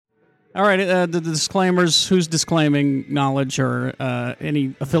All right, the disclaimers. Who's disclaiming knowledge or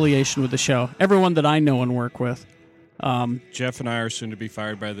any affiliation with the show? Everyone that I know and work with. Jeff and I are soon to be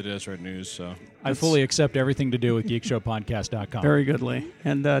fired by the Deseret News, so I fully accept everything to do with GeekShowPodcast.com. Very good, Lee.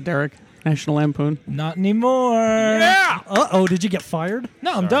 And Derek, National Lampoon. Not anymore. Yeah! Uh-oh, did you get fired?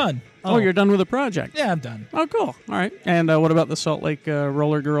 No, I'm done. Oh, you're done with the project? Yeah, I'm done. Oh, cool. All right. And what about the Salt Lake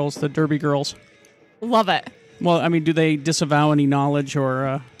Roller Girls, the Derby Girls? Love it. Well, I mean, do they disavow any knowledge or...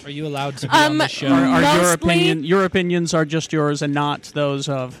 Are you allowed to be on the show? Are your opinions are just yours and not those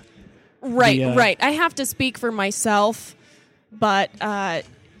of... Right. I have to speak for myself, but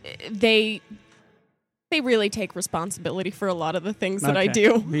they really take responsibility for a lot of the things that I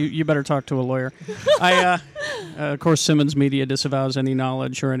do. You better talk to a lawyer. Of course, Simmons Media disavows any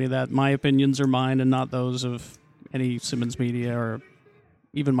knowledge or any of that. My opinions are mine and not those of any Simmons Media or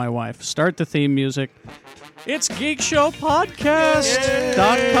even my wife. Start the theme music. It's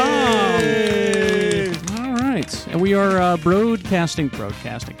GeekShowPodcast.com. All right. And we are broadcasting.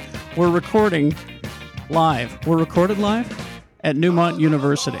 We're recording live. We're recorded live at Newmont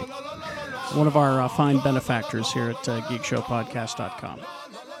University. One of our fine benefactors here at GeekShowPodcast.com.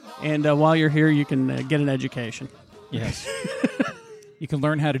 And while you're here, you can get an education. Yes. You can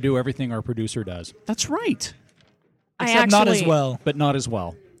learn how to do everything our producer does. That's right. Except not as well. But not as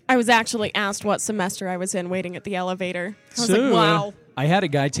well. I was actually asked what semester I was in waiting at the elevator. I was like, wow. I had a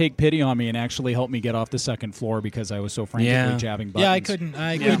guy take pity on me and actually help me get off the second floor because I was so frantically jabbing buttons. Yeah, I couldn't.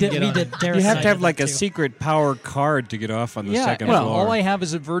 We did. you have to have like a secret power card to get off on the second floor. All I have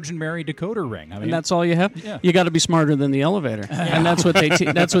is a Virgin Mary decoder ring. I mean, and that's all you have? Yeah. You got to be smarter than the elevator. And that's what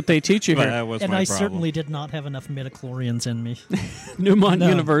they teach you here. That was And my I problem. certainly did not have enough midichlorians in me. Newmont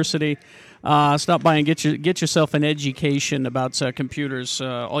University. Stop by and get yourself an education about computers.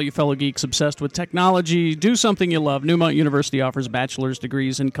 All you fellow geeks obsessed with technology, do something you love. Newmont University offers bachelor's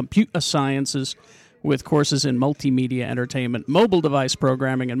degrees in computer sciences with courses in multimedia entertainment, mobile device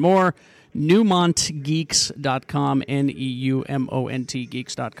programming, and more. NewmontGeeks.com, NEUMONT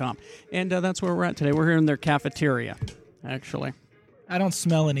Geeks.com. And that's where we're at today. We're here in their cafeteria, actually. I don't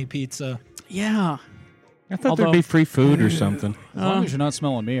smell any pizza. Yeah. I thought there'd be free food or something. As long as you're not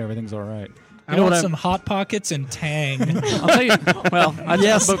smelling me, everything's all right. I want some Hot Pockets and Tang. I'll tell you. Well,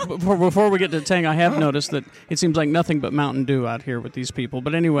 yes. But before we get to Tang, I have noticed that it seems like nothing but Mountain Dew out here with these people.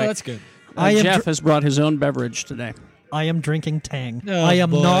 But anyway, that's good. Jeff has brought his own beverage today. I am drinking Tang. Oh, I am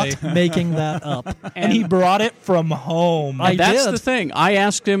boy. not making that up. And he brought it from home. That's the thing. I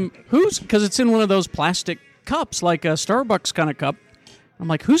asked him, because it's in one of those plastic cups, like a Starbucks kind of cup. I'm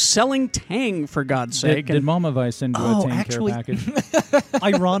like, who's selling Tang, for God's sake? Did Mama Vice send you a Tang care package?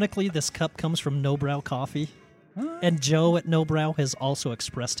 Ironically, this cup comes from No Brow Coffee. And Joe at No Brow has also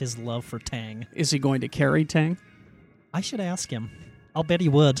expressed his love for Tang. Is he going to carry Tang? I should ask him. I'll bet he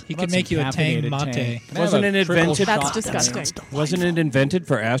would. He could make you a Tang mate. Wasn't it invented? That's disgusting. Wasn't it invented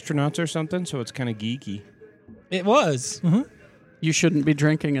for astronauts or something? So it's kind of geeky. It was. Mm-hmm. You shouldn't be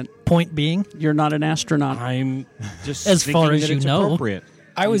drinking it. Point being, you're not an astronaut. I'm just as far as that you it's know. Appropriate.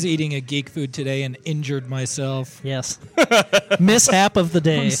 I was eating a geek food today and injured myself. Yes. Mishap of the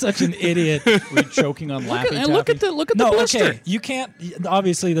day. I'm such an idiot. We're choking on Laffy Taffy. Look at the blister. Okay. You can't.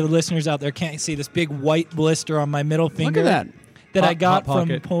 Obviously, the listeners out there can't see this big white blister on my middle finger. Look at that Hot- I got Hot from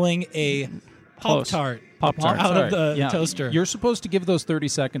Pocket. pulling a Pop-Tart. Pop-Tart. out of the Yeah. toaster. You're supposed to give those 30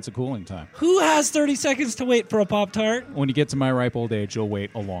 seconds of cooling time. Who has 30 seconds to wait for a Pop-Tart? When you get to my ripe old age, you'll wait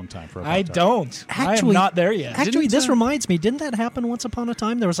a long time for a Pop-Tart. I don't. I am Actually- not there yet. Actually, this reminds me. Didn't that happen once upon a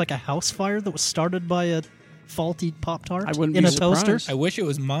time? There was like a house fire that was started by a faulty Pop-Tart I wouldn't in be a toaster. surprised. I wish it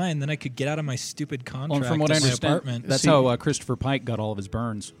was mine. Then I could get out of my stupid contract Well, from what I in my understand, apartment. that's how Christopher Pike got all of his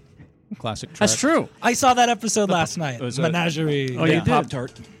burns. Classic Trek. That's true. I saw that episode last night. was a- Menagerie. Oh, you did?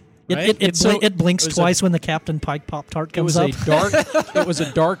 Pop-Tart. Right? It blinks it was twice when the Captain Pike Pop-Tart It comes was up. a dark. It was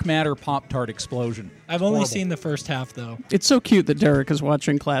a dark matter Pop-Tart explosion. I've only Horrible. seen the first half, though. It's so cute that Derek is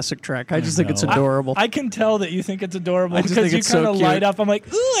watching Classic Trek. I just think it's know. adorable. I can tell that you think it's adorable I just because think you it's so kind of cute. light up. I'm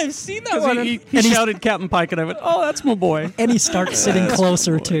like, ooh, I've seen that one. he shouted Captain Pike, and I went, "Oh, that's my boy." And he starts sitting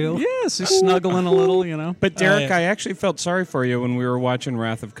closer too. Yes, he's snuggling a little, you know. But Derek, yeah. I actually felt sorry for you when we were watching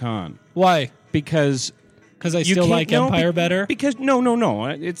Wrath of Khan Why? because Because I you still can't- like no, Empire better? Because no.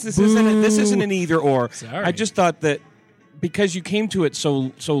 This isn't an either or. Sorry. I just thought that because you came to it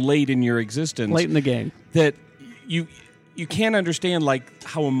so late in your existence, Late in the game. that you can't understand like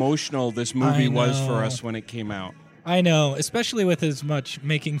how emotional this movie I was for know. us when it came out. I know, especially with as much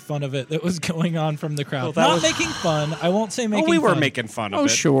making fun of it that was going on from the crowd. Well, that Not was- making fun. I won't say making we fun. were making fun of Oh, it.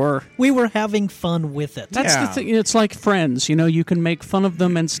 sure. We were having fun with it. That's Yeah. the thing. It's like Friends. You know, you can make fun of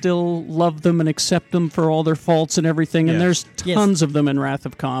them and still love them and accept them for all their faults and everything. And Yes. there's Yes. tons of them in Wrath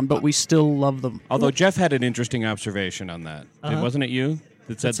of Khan, but we still love them. Although Jeff had an interesting observation on that. Wasn't it you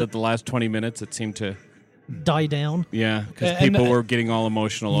that said that the last 20 minutes it seemed to... Die down. Yeah, because And- people were getting all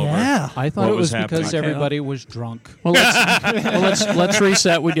emotional over. Yeah. I thought What it was was because happening? everybody was drunk. Well, let's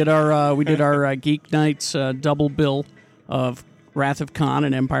reset. We did our Geek Nights double bill of Wrath of Khan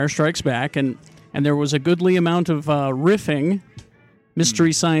and Empire Strikes Back, and there was a goodly amount of riffing,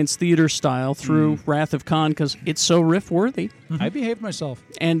 Mystery Science Theater style, through Wrath of Khan because it's so riff worthy. I behaved myself.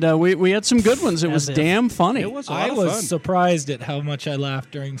 And we had some good ones. It was As if. damn funny. It was a lot I of was fun. surprised at how much I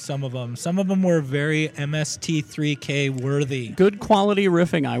laughed during some of them. Some of them were very MST3K worthy. Good quality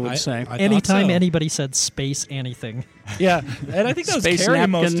riffing, I would say. I thought Anytime so. anybody said space anything. Yeah, and I think that was Space Carrie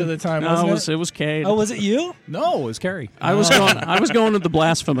napkin. most of the time, No, wasn't it was Cade. Oh, was it you? No, it was Carrie. I was going to the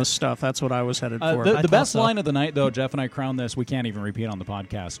blasphemous stuff. That's what I was headed for. The thought best so. line of the night, though, Jeff and I crowned this. We can't even repeat on the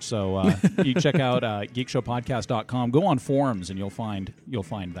podcast. So you check out geekshowpodcast.com. Go on forums, and you'll find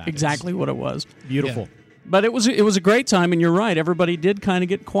that. Exactly what it was. It's beautiful. But it was a great time, and you're right. Everybody did kind of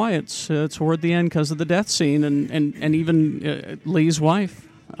get quiet toward the end because of the death scene, and even Lee's wife,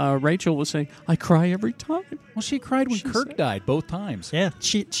 Rachel, was saying, "I cry every time." Well, she cried when Kirk died both times. Yeah,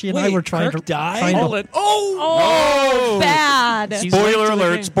 she and I Wait, were trying Kirk to died? trying Hold to, it. Oh, bad. He's Spoiler late to the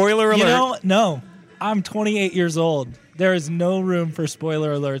alert! game. Spoiler alert! You know, no. I'm 28 years old. There is no room for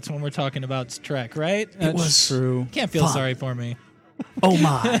spoiler alerts when we're talking about Trek, right? That's was true. Can't feel fun. sorry for me. Oh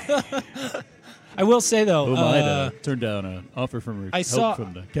my! I will say though, Oh my! Turned down an offer from I saw-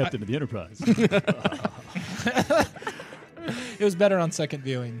 from the captain of the Enterprise. it was better on second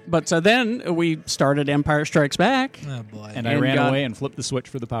viewing. But then we started Empire Strikes Back. Oh boy. and I And ran got- away and flipped the switch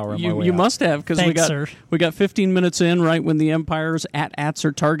for the power on my way You out. must have because Thanks, sir. we got 15 minutes in right when the Empire's AT-ATs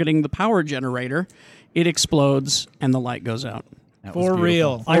are targeting the power generator. It explodes and the light goes out. That was For beautiful.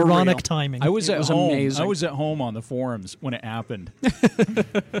 real. ironic real. timing. I was It at was home. amazing. I was at home on the forums when it happened,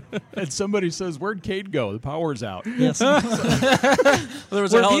 and somebody says, "Where'd Cade go? The power's out." yes. There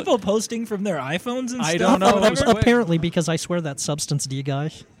was Were people posting from their iPhones and I stuff? don't know. or That was whatever? quick. Apparently, because I swear that Substance D guy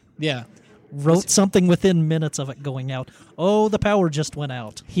Yeah. wrote something within minutes of it going out. Oh, the power just went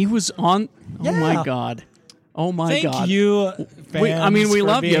out. He was on. Oh my Yeah. God! Oh my Thank God! you, fans. I mean, we for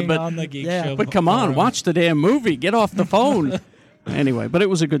love you, being but- on the Geek Yeah, Show But come on, forum. watch the damn movie. Get off the phone. Anyway, but it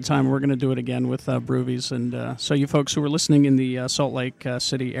was a good time. We're going to do it again with Broovies. And so you folks who are listening in the Salt Lake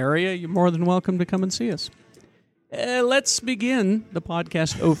City area, you're more than welcome to come and see us. Let's begin the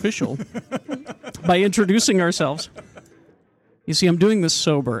podcast official by introducing ourselves. You see, I'm doing this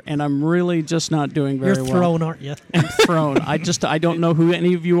sober, and I'm really just not doing very You're well. thrown, aren't you? I'm thrown. I don't know who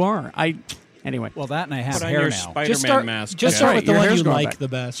any of you are. Anyway. Well, that and I have Put on hair your now. Spider-Man Just start, mask. just That's start right, with the your one hair's you growing like back. the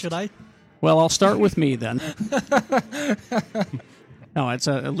best. Should I? Well, I'll start with me then. No, it's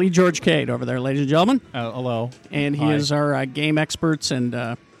Lee George Cade over there, ladies and gentlemen. Hello. And he Hi. is our game experts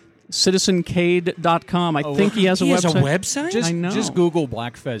and citizencade.com. I think he has a He has a website. website? I know. Just Google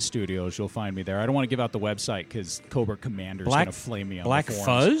Black Fez Studios. You'll find me there. I don't want to give out the website because Cobra Commander's Black going to flame me on Black the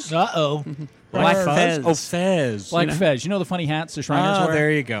forums. Fuzz? Uh-oh. Black Or- Fez. Oh, Fez. Black You know? Fez. You know the funny hats the Shriners Ah, wear?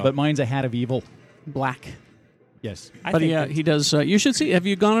 there you go. But mine's a hat of evil. Black. Yes. I But think yeah, he does. You should see. Have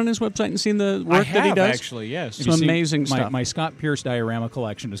you gone on his website and seen the I work that he have, does? actually, yes. Some You see, amazing my, stuff. My Scott Pierce diorama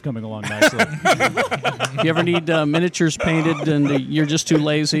collection is coming along nicely. If you ever need miniatures painted and you're just too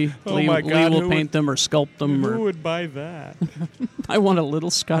lazy, Oh Lee, my Lee God, will who paint them or sculpt them. Or would buy that? I want a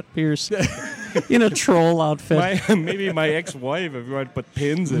little Scott Pierce in a troll outfit. Maybe my ex-wife, if you want to put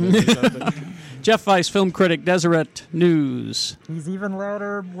pins in it or something. Jeff Weiss, film critic, Deseret News. He's even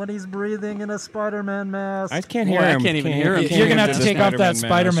louder when he's breathing in a Spider-Man mask. I can't Boy, hear I him. can't even hear him. You're going to have to the take off that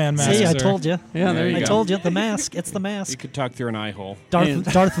Spider-Man mask. See, I sir. told you. Yeah, there you I go. told you. The mask. It's the You mask. could talk through an eye hole.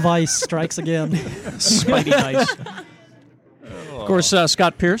 Darth Weiss strikes again. Spidey Dice. Of course,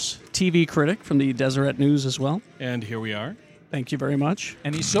 Scott Pierce, TV critic from the Deseret News as well. And here we are. Thank you very much.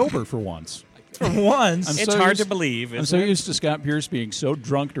 And he's sober for once. For once. I'm It's so hard used- to believe. I'm isn't so it? used to Scott Pierce being so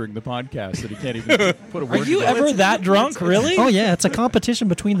drunk during the podcast that he can't even put a word Are you together. ever that drunk, really? Oh yeah, it's a competition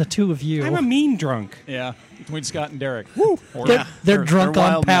between the two of you. I'm a mean drunk. Yeah, between Scott and Derek. Or They're They're drunk on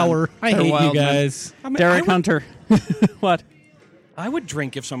wild men. power. I They're hate you wild men. guys. I mean, Derek I would, Hunter. What? I would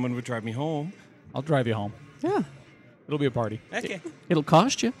drink if someone would drive me home. I'll drive you home. Yeah. It'll be a party. Okay. It'll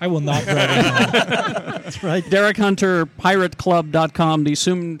cost you. I will not drive you home. That's right. Derek Hunter, pirateclub.com, the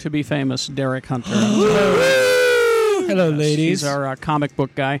soon-to-be-famous Derek Hunter. Hello, ladies. He's our comic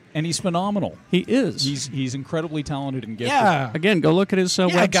book guy. And he's phenomenal. He is. He's incredibly talented and gifted. Yeah. Again, go look at his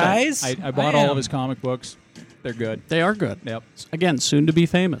website. guys. I bought all of his comic books. They're good. They are good. Yep. Again, soon to be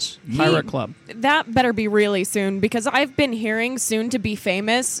famous. Pirate Club. That better be really soon because I've been hearing soon to be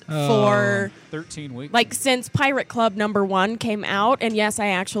famous for 13 weeks. like since Pirate Club #1 came out, and yes, I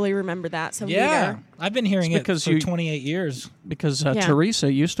actually remember that. So Yeah. neither. I've been hearing It's it because for you- 28 years. Because Yeah.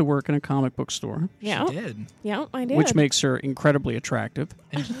 Teresa used to work in a comic book store, Yeah, She did. yeah, I did. which makes her incredibly attractive.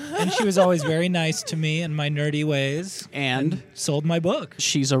 And she was always very nice to me in my nerdy ways. And Sold my book.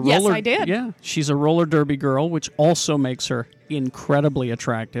 she's a Yes, roller. I did. Yeah, she's a roller derby girl, which also makes her incredibly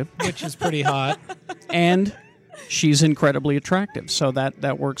attractive. Which is pretty hot. And she's incredibly attractive, so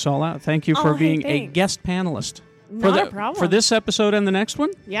that works all out. Thank you for Oh, hey, being a thanks. guest panelist. Not for a problem. For this episode and the next one?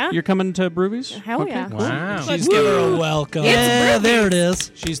 Yeah. You're coming to Broovies? Hell Okay, yeah. cool. Wow. Let's give her a welcome. Yeah, there it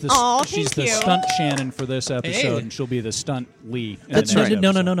is. She's the Aw, she's thank the you. stunt Shannon for this episode, Hey. and she'll be the stunt Lee. in That's the next right. No,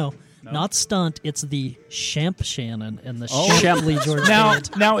 episode. Not stunt. It's the Shemp Shannon and the Oh. Shemp Lee George. Now,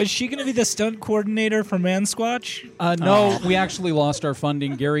 Band. now, is she going to be the stunt coordinator for Mansquatch? No, we actually lost our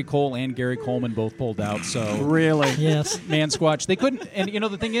funding. Gary Cole and Gary Coleman both pulled out. So Really? Yes. Mansquatch, they couldn't. And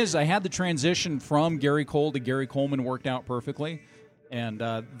the thing is, I had the transition from Gary Cole to Gary Coleman worked out perfectly, and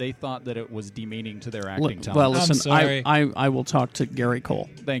they thought that it was demeaning to their acting talent. Well, I'm listen, sorry. I will talk to Gary Cole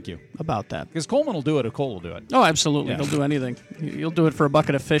Thank you, about that. because Coleman will do it if Cole will do it. Oh, absolutely. Yeah. He'll do anything. You'll do it for a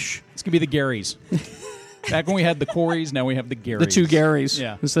bucket of fish. It's gonna be the Garys. Back when we had the Corys, now we have the Garys. The two Garys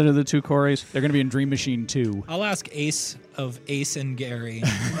Yeah. instead of the two Corys. They're gonna be in Dream Machine 2. I'll ask Ace of Ace and Gary.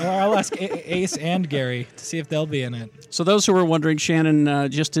 Or I'll ask Ace and Gary to see if they'll be in it. So those who are wondering,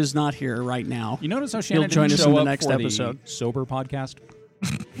 Shannon just is not here right now. You notice how Shannon join didn't us show in the up next for episode. the sober podcast?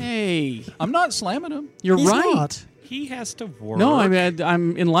 Hey, I'm not slamming him. you're He's right. not. He has to work. No,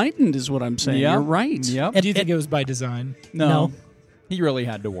 I'm enlightened, is what I'm saying. Yep. You're right. Yep. Do you think it was by design? No. He really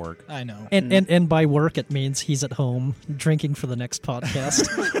had to work. I know. And by work, it means he's at home drinking for the next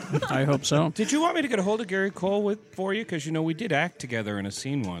podcast. I hope so. Did you want me to get a hold of Gary Cole for you? Because we did act together in a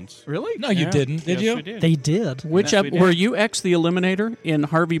scene once. Really? No, you Yeah. didn't, did Yes, you? we did. They did. Which Yes, we did. were you ex the Eliminator in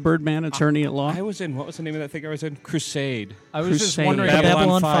Harvey Birdman, Attorney at Law? I was in, what was the name of that thing I was in? Crusade. I was just Crusade. wondering, The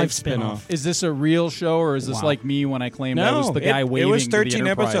Babylon 5 spinoff. is this a real show, or is this Wow. like me when I claimed I was the guy it waving was to the 13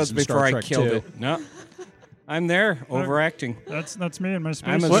 Enterprise episodes in before Star I Trek killed 2. it. No. I'm there, overacting. That's me in my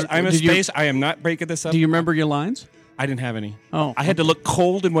space. I'm a Did you- space. I am not breaking this up. Do you remember your lines? I didn't have any. Oh, I had to look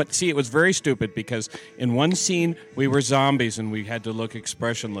cold and what. See, it was very stupid because in one scene we were zombies and we had to look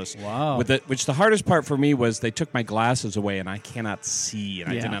expressionless. Wow. Which the hardest part for me was they took my glasses away and I cannot see and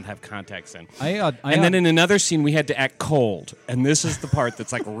I Yeah. did not have contacts in. And And then in another scene we had to act cold, and this is the part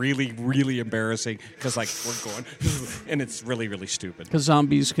that's like really, really embarrassing because like we're going, and it's really, really stupid. because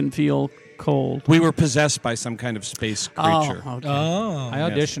zombies can feel cold. We were possessed by some kind of space creature. Oh, okay. Oh. I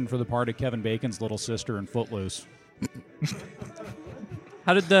auditioned for the part of Kevin Bacon's little sister in Footloose.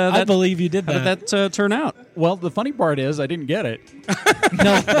 How did I believe you did how did that. that turn out? Well, the funny part is I didn't get it.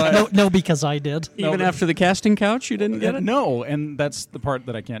 No, because I did. Even but- after the casting couch, you didn't get it. No, and that's the part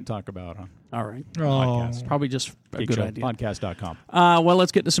that I can't talk about on All right, Oh. podcast. probably just a good idea. Podcast.com. Well,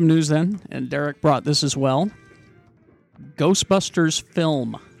 let's get to some news then. And Derek brought this as well. Ghostbusters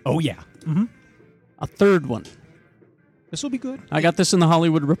film, Oh, yeah. a third one. This will be good. I got this in the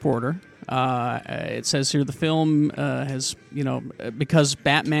Hollywood Reporter. It says here the film has, because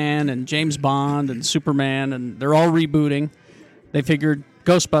Batman and James Bond and Superman and they're all rebooting, they figured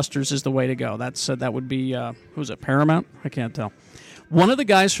Ghostbusters is the way to go. That would be who's it? Paramount? I can't tell. One of the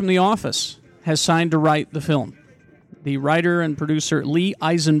guys from The Office has signed to write the film. The writer and producer Lee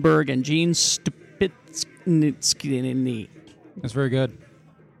Eisenberg and Gene Stupitsky. That's very good.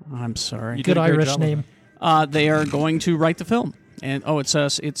 I'm sorry. You did Good a great Irish job with name. They are going to write the film, and it's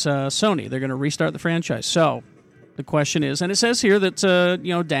Sony. They're going to restart the franchise. So the question is, and it says here that Dan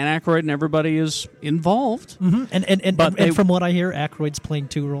Aykroyd and everybody is involved. Hmm. And But they- from what I hear, Aykroyd's playing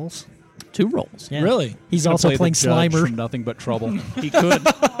two roles. 2 roles. Yeah. Really? He's Gonna also play the playing judge Slimer. from Nothing But Trouble. He could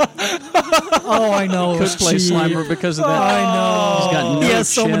Oh, I know. could play Gee. Slimer because of that. I know. He's got no he has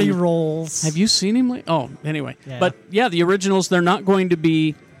so chin. many roles. Have you seen him? Anyway. Yeah. But yeah, the originals, they're not going to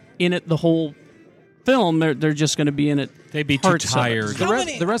be in it the whole film. They're just going to be in it They'd be too Parts of it. tired. The How rest,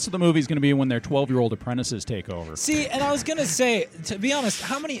 many- the rest of the movie is going to be when their 12-year-old apprentices take over. See, and I was gonna say, to be honest,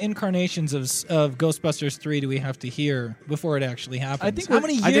 how many incarnations of Ghostbusters 3 do we have to hear before it actually happens? I think how we're-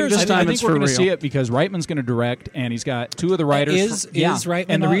 many I think years? this time I think it's we're for going to real. see it because Reitman's going to direct, and he's got two of the writers. Is Reitman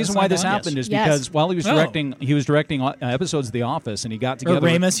and the reason why this signed on? happened is Yes. because while he was Oh. directing episodes of The Office, and he got or together.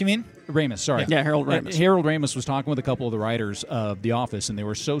 Ramis, you mean? Ramis, sorry. Yeah, Harold Ramis. Harold Ramis was talking with a couple of the writers of The Office, and they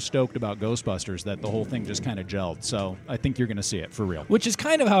were so stoked about Ghostbusters that the whole thing just kind of gelled. So I think you're going to see it for real. Which is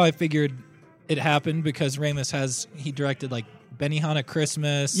kind of how I figured it happened because Ramis he directed like Benihana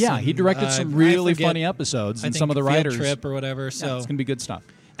Christmas. Yeah, and, he directed some I really forget- funny episodes, I and think some of the Field writers. Trip or whatever. Yeah, So it's going to be good stuff.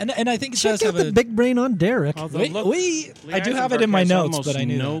 and I think it Check does out have the a big brain on Derek. Although Wait, look, Lee, Lee I do have it Eisenberg in my has notes, almost but I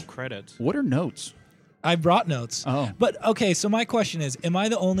knew no that. credits. What are notes? I brought notes. Oh. But okay, so my question is, am I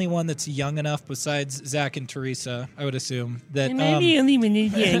the only one that's young enough besides Zach and Teresa, I would assume, that No,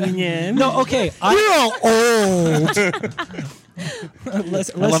 okay. We're all old.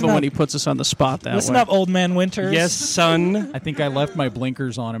 Listen, I love it up, when he puts us on the spot that listen way. up, old man Winters. Yes, son. I think I left my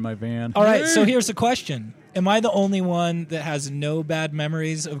blinkers on in my van. All right, so here's the question. Am I the only one that has no bad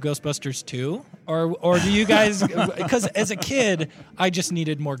memories of Ghostbusters 2? Or do you guys... Because as a kid, I just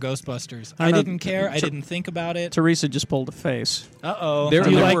needed more Ghostbusters. I know. didn't care. I didn't think about it. Teresa just pulled a face. Uh-oh. There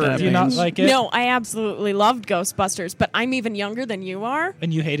Do you, were do you not things. like it? No, I absolutely loved Ghostbusters, but I'm even younger than you are.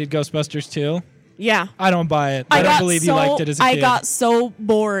 And you hated Ghostbusters 2? Yeah. I don't buy it. I don't believe you liked it as a kid. I got so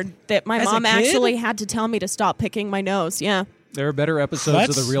bored that my As a mom kid? actually had to tell me to stop picking my nose. Yeah. There are better episodes of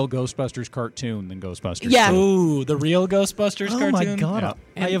That's- the real Ghostbusters cartoon than Ghostbusters. Yeah. 2. Ooh, the real Ghostbusters Oh cartoon? my god!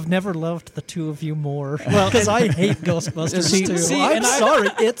 Yeah. I have never loved the two of you more. Because I hate Ghostbusters See- too. see, I'm and I- sorry,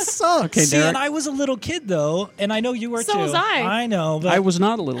 it sucks. Okay, See, Derek. and I was a little kid, though, and I know you were So too. was I. I know, but I was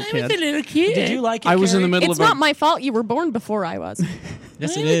not a little kid. did you like it, I was in the Carrie? middle It's of not a, my fault you were born before I was.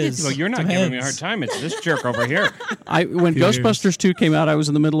 Yes, it is. Well, you're not Depends. giving me a hard time. It's this jerk over here. when Ghostbusters 2 came out, I was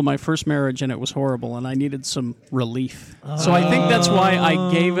in the middle of my first marriage and it was horrible and I needed some relief. So I think that's why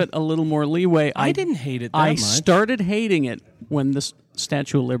I gave it a little more leeway. I didn't hate it that I much. started hating it when the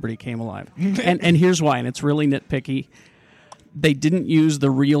Statue of Liberty came alive. and here's why, and it's really nitpicky. They didn't use the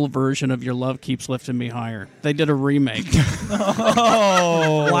real version of Your Love Keeps Lifting Me Higher. They did a remake.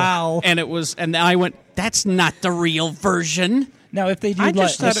 Oh, Wow. and I went, that's not the real version. Now, if they I did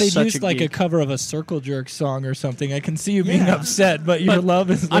just thought if they such used a like a geek. cover of a Circle Jerk song or something, I can see you being upset. But your love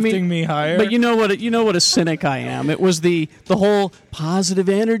is I mean, lifting me higher. But you know what a cynic I am. It was the whole positive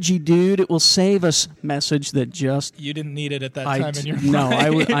energy, dude. It will save us message that just you didn't need it at that I time in your no,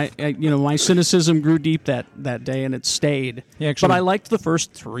 life. I my cynicism grew deep that day and it stayed. He actually- but I liked the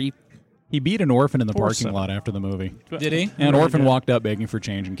first three. He beat an orphan in the course parking so. lot after the movie. Did he? And an orphan walked up begging for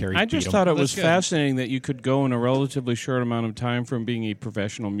change, and Carrie I beat just him. thought it That's was good. fascinating that you could go in a relatively short amount of time from being a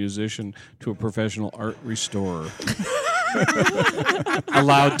professional musician to a professional art restorer.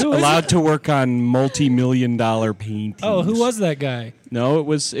 allowed to work on multi-million-dollar paintings. Oh, who was that guy? No, it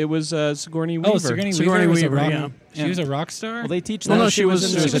was Sigourney Weaver. Oh, Sigourney Sigourney Weaver. Was Weaver, a rock, yeah. She was a rock star. Well, they teach Well, that. no, she was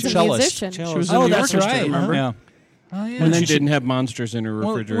she was She was a a cellist. musician. She was Oh, in the that's orchestra, right. remember? Yeah. Oh yeah. And When then she she- didn't have monsters in her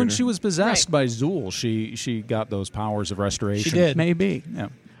Well, refrigerator. when she was possessed Right. by Zool, she got those powers of restoration. She did. Maybe. Yeah.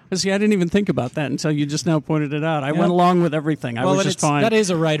 But see, I didn't even think about that until you just now pointed it out. I went along with everything. I Well, was and just it's- fine. That is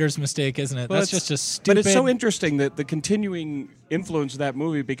a writer's mistake, isn't it? Well, That's it's- just a stupid. But it's so interesting that the continuing influence of that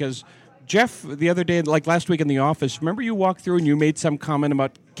movie, because Jeff, the other day, like last week in the office, remember you walked through and you made some comment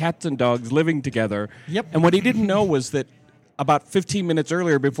about cats and dogs living together. Yep. And what he didn't know was that about 15 minutes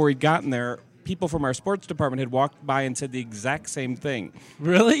earlier, before he'd gotten there, people from our sports department had walked by and said the exact same thing.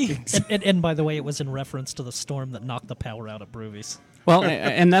 Really? And by the way, it was in reference to the storm that knocked the power out at Broovies. Well,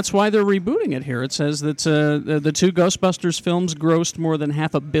 and that's why they're rebooting it here. It says that the two Ghostbusters films grossed more than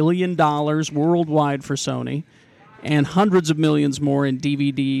 $500 million worldwide for Sony, and hundreds of millions more in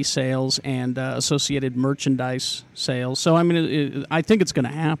DVD sales and associated merchandise sales. So, I mean, I think it's going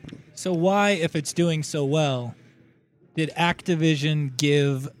to happen. So why, if it's doing so well, did Activision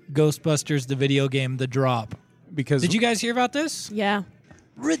give Ghostbusters the video game the drop? Because Did you guys hear about this? Yeah.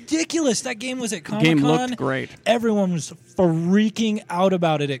 Ridiculous. That game was at The Comic-Con. game looked great. Everyone was freaking out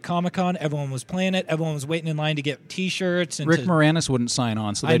about it at Comic-Con. Everyone was playing it. Everyone was waiting in line to get T-shirts. And Rick to, Moranis wouldn't sign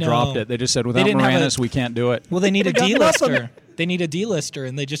on, so I they know. dropped it. They just said, without didn't have Moranis, a- we can't do it. well, they need a Could've got enough of D-lister. They need a D-lister,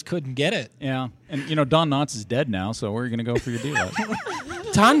 and they just couldn't get it. Yeah. And, Don Knotts is dead now, so where are you going to go for your deal?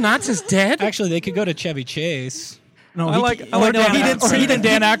 Don Knotts is dead? Actually, they could go to Chevy Chase. No, I like Or Dan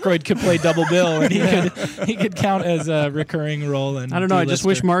Dan Aykroyd could play double bill, and he could count as a recurring role. And I don't know. I just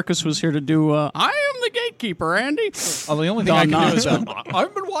wish D-lister. Marcus was here to do. I am the gatekeeper, Andy. Oh, the only thing I Don can do is Knotts.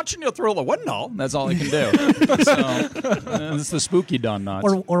 I've been watching you through the window. That's all I can do. So, it's the spooky Don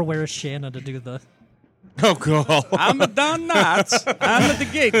Knotts. or where is Shanna to do the Oh, God. I'm a Don Knotts. I'm the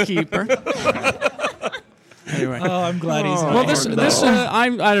gatekeeper. Anyway. Oh, I'm glad he's not Well, here.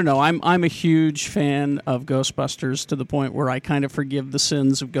 I don't know. I'm a huge fan of Ghostbusters to the point where I kind of forgive the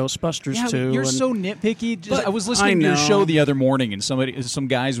sins of Ghostbusters Yeah, too. you're and so nitpicky. But I was I listening to your know. show the other morning, and some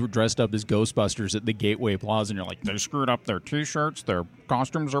guys were dressed up as Ghostbusters at the Gateway Plaza, and you're like, they screwed up their T-shirts, their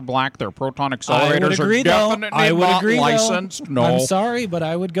costumes are black, their proton accelerators I would agree, are though. definitely I would not agree, licensed. though. No, I'm sorry, but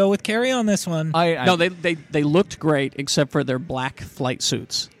I would go with Carrie on this one. No, they looked great except for their black flight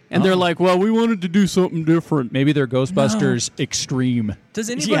suits. And Oh. they're like, well, we wanted to do something different. maybe they're Ghostbusters Extreme. Does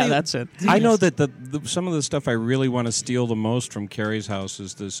anybody? Yeah, that's it. I know that some of the stuff I really want to steal the most from Carrie's house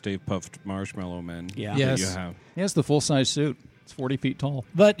is the Stay Puffed Marshmallow Men Yeah. that Yes. you have. He has the full size suit. It's 40 feet tall.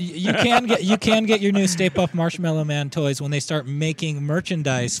 But you can get your new Stay Puft Marshmallow Man toys when they start making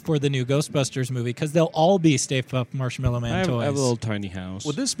merchandise for the new Ghostbusters movie, because they'll all be Stay Puft Marshmallow Man I have toys. a little tiny house.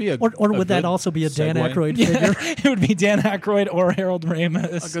 Would this be a Or a would that good also be a Dan segue? Aykroyd Yeah, figure? it would be Dan Aykroyd or Harold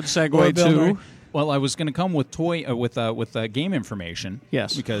Ramis. A good Or segue Bill Murray. too. Well, I was going to come with game information.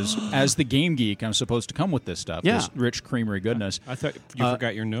 Yes. Because as the game geek, I'm supposed to come with this stuff. Yeah. This rich creamery goodness. I thought you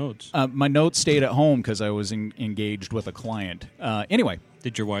forgot your notes. My notes stayed at home because I was engaged with a client. Anyway,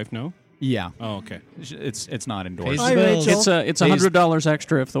 Did your wife know? yeah, Oh, okay. it's not endorsed. Pays Hi, the bills. Rachel. It's $100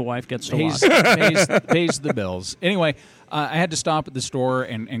 extra if the wife gets to watch. pays the bills. Anyway, I had to stop at the store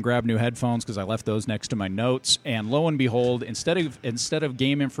and grab new headphones because I left those next to my notes. And lo and behold, instead of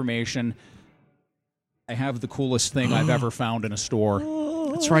game information, I have the coolest thing I've ever found in a store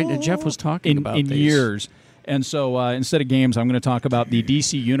That's right. And Jeff was talking about in these. years. And so instead of games, I'm going to talk about the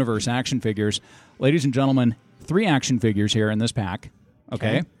DC Universe action figures. Ladies and gentlemen, 3 action figures here in this pack.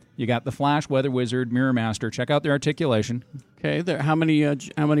 Okay. You got the Flash, Weather Wizard, Mirror Master. Check out their articulation. Okay. There. How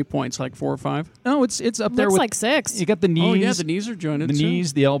many points? Like 4 or 5? No, it's up there Looks with like 6. You got the knees. Oh yeah, the knees are jointed. the too.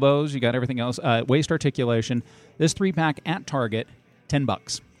 knees, the elbows, you got everything else. Waist articulation. This 3-pack at Target,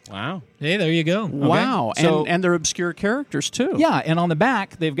 $10. Wow. Hey, there you go. Wow, So- and they're obscure characters too. Yeah, and on the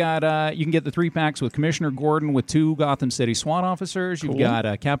back they've got you can get the 3-packs with Commissioner Gordon with 2 Gotham City SWAT officers. You've Cool.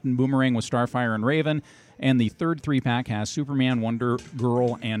 got Captain Boomerang with Starfire and Raven, and the third 3-pack has Superman, Wonder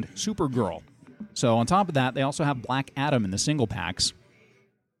Girl, and Supergirl. So on top of that, they also have Black Adam in the single packs.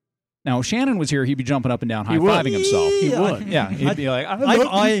 Now, if Shannon was here, he'd be jumping up and down, He would. high-fiving himself. He would. Yeah, he'd be like, I'm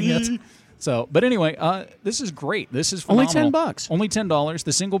eyeing it. So, but anyway, this is great. This is Only phenomenal. $10. Only $10.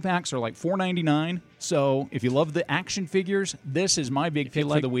 The single packs are like $4.99. So, if you love the action figures, this is my big pick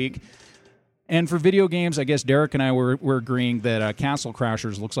for the week. And for video games, I guess Derek and I were agreeing that Castle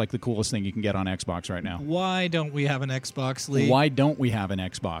Crashers looks like the coolest thing you can get on Xbox right now. Why don't we have an Xbox League? Why don't we have an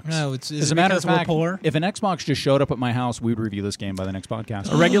Xbox? No, is As it a matter of because we're fact, poor? if an Xbox just showed up at my house, we would review this game by the next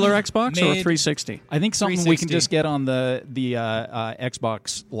podcast. A regular Xbox or a Made- 360? I think something we can 360. just get on the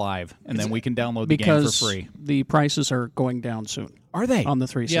Xbox Live, and then we can download the game Because for free. the prices are going down soon Are they? on the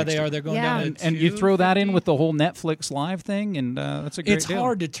 360. Yeah, they are. They're going Yeah. down. to And you throw that in $2.50. with the whole Netflix Live thing, and that's a great It's deal.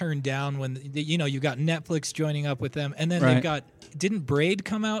 hard to turn down when you got Netflix joining up with them, and then Right. they've got. Didn't Braid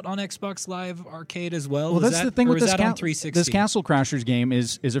come out on Xbox Live Arcade as well? Well, Was that's that, the thing or with is this that on 360. This Castle Crashers game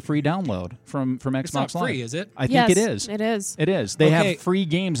is a free download from Xbox It's not Live. free, is it? I think Yes, it is. It is. It is. They Okay. have free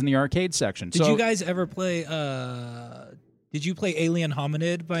games in the arcade section. Did So- you guys ever play? Did you play Alien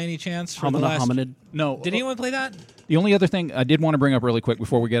Hominid by any chance? For the Hominid, last, hominid. No. Did anyone play that? The only other thing I did want to bring up really quick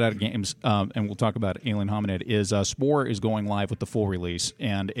before we get out of games, and we'll talk about Alien Hominid, is Spore is going live with the full release.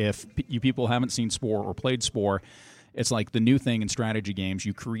 And if you people haven't seen Spore or played Spore, it's like the new thing in strategy games.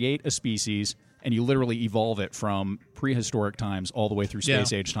 You create a species and you literally evolve it from prehistoric times all the way through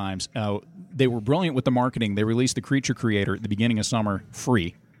space age times. They were brilliant with the marketing. They released the Creature Creator at the beginning of summer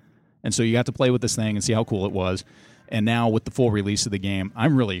free. And so you got to play with this thing and see how cool it was. And now with the full release of the game,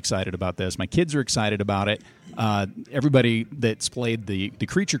 I'm really excited about this. My kids are excited about it. Everybody that's played the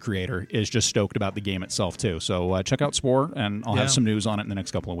Creature Creator is just stoked about the game itself, too. So check out Spore, and I'll Yeah. have some news on it in the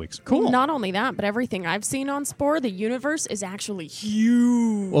next couple of weeks. Cool. Not only that, but everything I've seen on Spore, the universe is actually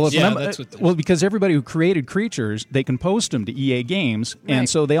huge. Well, if Yeah, remember- that's what well, because everybody who created creatures, they can post them to EA Games, and Right.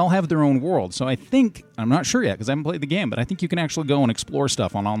 so they all have their own world. So I think, I'm not sure yet because I haven't played the game, but I think you can actually go and explore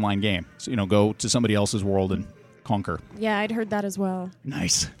stuff on online game. So, go to somebody else's world and conquer. Yeah, I'd heard that as well.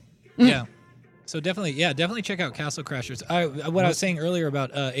 Nice. Yeah. So definitely check out Castle Crashers. What I was saying earlier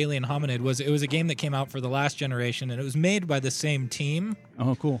about Alien Hominid was it was a game that came out for the last generation, and it was made by the same team.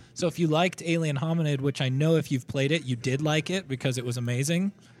 Oh, cool. So if you liked Alien Hominid, which I know if you've played it, you did like it because it was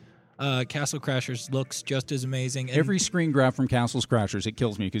amazing. Castle Crashers looks just as amazing. And Every screen grab from Castle's Crashers, it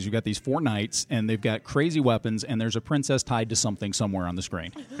kills me because you've got these 4 knights and they've got crazy weapons and there's a princess tied to something somewhere on the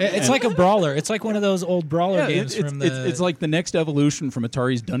screen. it's like a brawler. It's like one of those old brawler games from the. It's like the next evolution from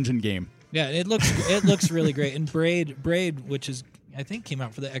Atari's dungeon game. Yeah, it looks really great. And Braid, which is I think came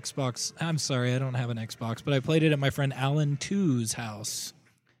out for the Xbox. I'm sorry, I don't have an Xbox, but I played it at my friend Alan 2's house.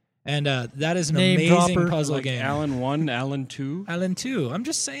 And that is an Name amazing dropper. puzzle Like game. Alan 1, Alan 2. Alan 2. I'm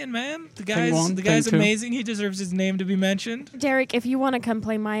just saying, man. The one, guy's thing two. amazing. He deserves his name to be mentioned. Derek, if you want to come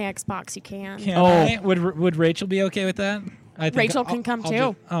play my Xbox, you can. Can Oh. I? Would Rachel be okay with that? I think Rachel can come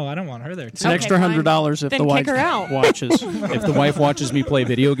too. I don't want her there. It's an Okay, extra fine. $100 if Then the wife kick her out. watches. If the wife watches me play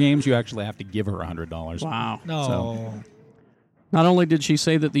video games, you actually have to give her $100. Wow. No. So- Not only did she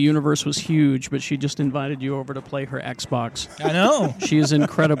say that the universe was huge, but she just invited you over to play her Xbox. I know. She is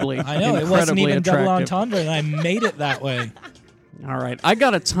incredibly, I know. It wasn't incredibly even double attractive. entendre, and I made it that way. All right, I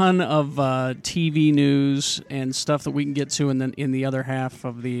got a ton of TV news and stuff that we can get to in the other half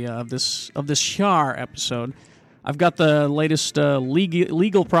of the of this Shar episode. I've got the latest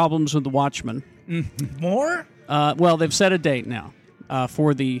legal problems with the Watchmen. More? Well, they've set a date now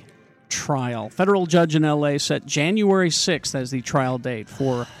for the trial. Federal judge in L.A. set January 6th as the trial date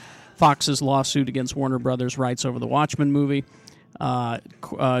for Fox's lawsuit against Warner Brothers' rights over the Watchmen movie.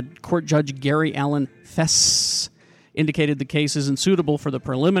 Court Judge Gary Allen Fess indicated the case isn't suitable for the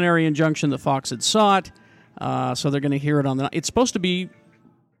preliminary injunction that Fox had sought, so they're going to hear it on the... It's supposed to be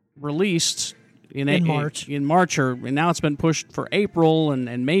released in March. And now it's been pushed for April,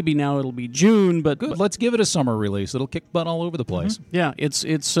 and maybe now it'll be June. But Good. Let's give it a summer release. It'll kick butt all over the place. yeah, it's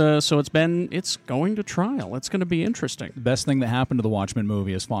going to trial. It's going to be interesting. The best thing that happened to the Watchmen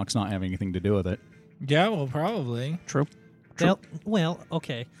movie is Fox not having anything to do with it. Yeah, well, probably. True. Well,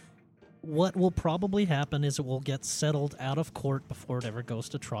 okay. What will probably happen is it will get settled out of court before it ever goes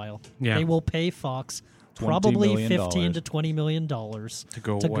to trial. Yeah. They will pay Fox $20 probably million. $15 to $20 million To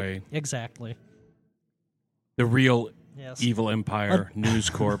go away. Exactly. The real Yes. evil empire, News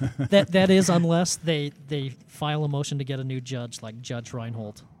Corp. That is unless they file a motion to get a new judge like Judge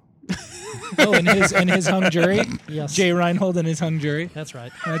Reinhold. Oh, and his hung jury? Yes. Jay Reinhold and his hung jury? That's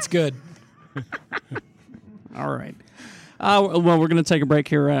right. That's good. All right. Well, we're going to take a break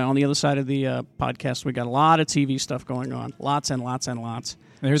here on the other side of the podcast. We got a lot of TV stuff going on, lots and lots and lots.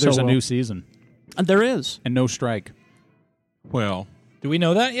 There's So, a new season There is. and no strike. Well, Do we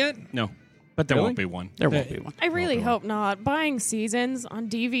know that yet? no. But there Really? won't be one. There won't be one. I really hope not. Buying seasons on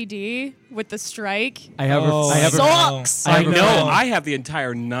DVD with the strike I have Oh, I have sucks. I have a No, friend- I have the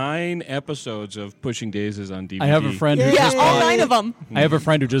entire 9 episodes of Pushing Daisies on DVD. I have a friend who Yeah, just all bought, 9 of them. I have a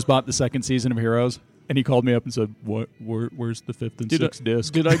friend who just bought the second season of Heroes, and he called me up and said, "What? Where's the 5th and 6th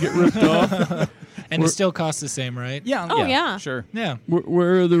disc?" Did I get ripped off? And it still costs the same, right? Yeah. Oh, yeah. Sure. Yeah.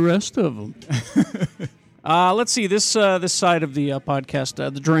 Where are the rest of them? Let's see. This side of the podcast,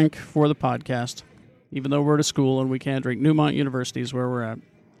 the drink for the podcast, even though we're at a school and we can't drink, Newmont University is where we're at.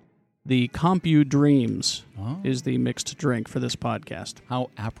 The Compu Dreams is the mixed drink for this podcast.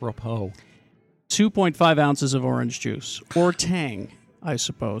 How apropos. 2.5 ounces of orange juice, or Tang, I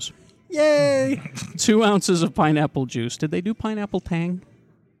suppose. Yay! 2 ounces of pineapple juice. Did they do pineapple Tang?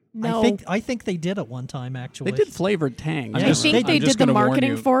 No. I think they did at one time actually. They did flavored Tang. I'm I just- think they I'm just did the gonna warn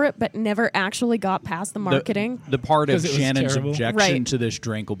marketing you. for it, but never actually got past the marketing. The part of 'Cause it was Shannon's terrible. objection Right. to this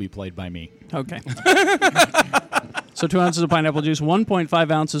drink will be played by me. Okay. So 2 ounces of pineapple juice, 1.5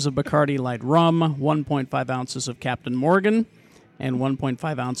 ounces of Bacardi Light Rum, 1.5 ounces of Captain Morgan, and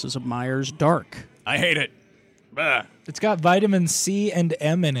 1.5 ounces of Myers Dark. I hate it. It's got vitamin C and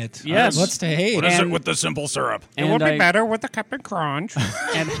M in it. Yes. What's to hate? What is And- it with the simple syrup? It would be I- better with the Captain Crunch.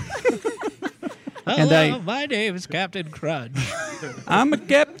 And Hello, my name is Captain Crunch. I'm a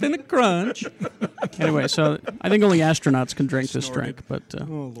Captain of Crunch. Anyway, so I think only astronauts can drink this drink. But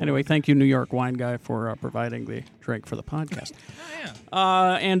anyway, thank you, New York Wine Guy, for providing the drink for the podcast.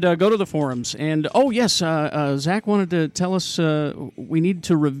 And go to the forums. And, yes, Zach wanted to tell us we need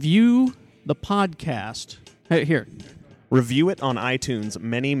to review the podcast. Hey, here. Review it on iTunes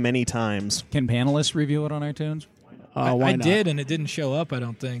many, many times. Can panelists review it on iTunes? Why I not? did, and it didn't show up, I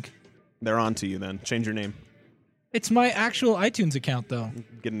don't think. They're on to you then. Change your name. It's my actual iTunes account, though.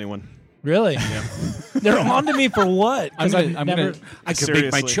 Get a new one. Really? They're on to me for what? 'Cause I'm I've gonna- never. I could make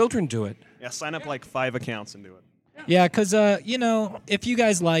my Seriously. children do it. Yeah, sign up like 5 accounts and do it. Yeah, because, if you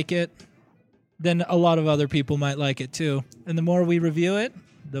guys like it, then a lot of other people might like it too. And the more we review it,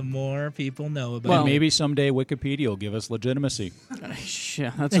 the more people know about Well, it. maybe someday Wikipedia will give us legitimacy.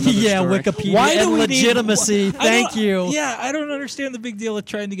 Yeah, that's another yeah, story. Wikipedia Why do and we need- legitimacy. I Thank don't- you. Yeah, I don't understand the big deal with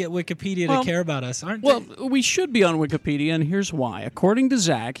trying to get Wikipedia Well- to care about us. Aren't Well, they? we should be on Wikipedia, and here's why. According to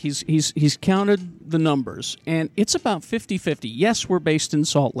Zach, he's counted the numbers, and it's about 50-50. Yes, we're based in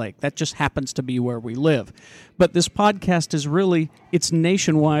Salt Lake. That just happens to be where we live. But this podcast is it's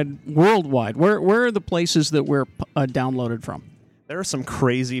nationwide, worldwide. Where are the places that we're downloaded from? There are some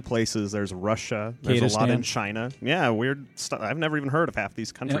crazy places. There's Russia. There's a lot in Kazakhstan. China. Yeah, weird stuff. I've never even heard of half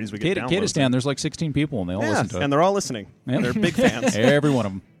these countries we get downloads. Kazakhstan, there's like 16 people, and they all listen to it. And they're all listening. Yep. They're big fans. Every one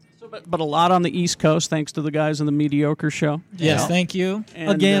of them. But a lot on the East Coast, thanks to the guys in the Mediocre Show. Yes, thank you. And,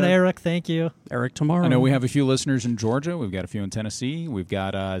 Again, Eric, thank you. Eric tomorrow. I know we have a few listeners in Georgia. We've got a few in Tennessee. We've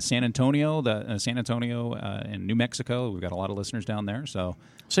got San Antonio, and New Mexico. We've got a lot of listeners down there. So,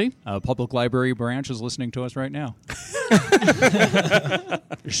 See? Public Library branch is listening to us right now. They're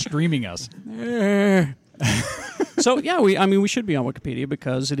streaming us. So yeah, we should be on Wikipedia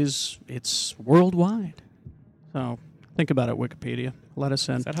because it's worldwide. So think about it, Wikipedia. Let us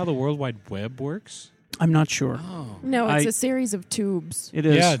in. Is that how the World Wide Web works? I'm not sure. No, it's I- a series of tubes. It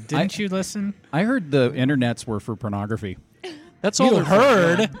is. Yeah, didn't you listen? I heard the internets were for pornography. That's all You they're for.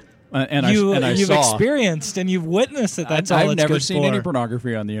 heard. And You've I saw. experienced and you've witnessed that. That's all I've it's never good seen for. any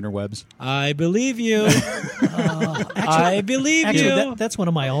pornography on the interwebs. I believe you. I believe Actually, you. that's one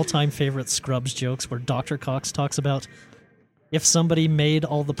of my all-time favorite Scrubs jokes where Dr. Cox talks about if somebody made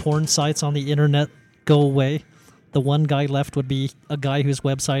all the porn sites on the internet go away, the one guy left would be a guy whose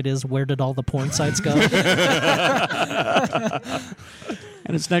website is where did all the porn sites go?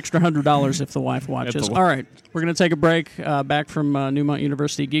 And it's an extra $100 if the wife watches. All right, we're going to take a break. Back from Newmont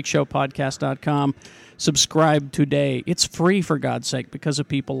University, GeekShowPodcast.com. Subscribe today. It's free, for God's sake, because of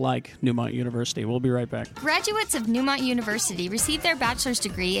people like Newmont University. We'll be right back. Graduates of Newmont University receive their bachelor's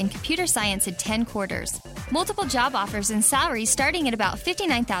degree in computer science in 10 quarters. Multiple job offers and salaries starting at about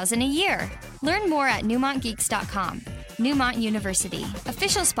 $59,000 a year. Learn more at newmontgeeks.com. Newmont University,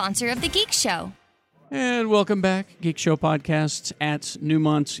 official sponsor of The Geek Show. And welcome back, Geek Show Podcast at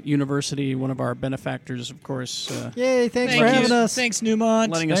Newmont University, one of our benefactors, of course, Yay, thanks Thank for you. having us. Thanks, Newmont.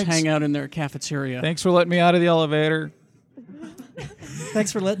 letting us hang out in their cafeteria. Thanks for letting me out of the elevator.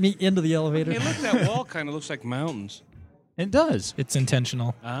 Thanks for letting me into the elevator. Hey, look, that wall kind of looks like mountains. It does. It's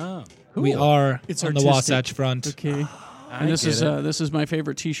intentional. Ah. We are It's on the artistic. Wasatch Front. Okay. And this is my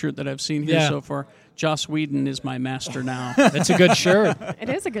favorite T-shirt that I've seen here Yeah. so far. Joss Whedon is my master now. That's a good shirt. It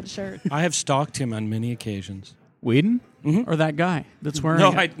is a good shirt. I have stalked him on many occasions. Whedon? Or that guy that's wearing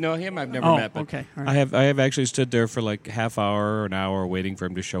No, it. him I've never Oh, met. But okay. All right. I have actually stood there for like half hour or an hour waiting for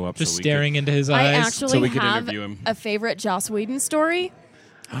him to show up. Just so we staring into his I eyes. actually so we could have interview him. a favorite Joss Whedon story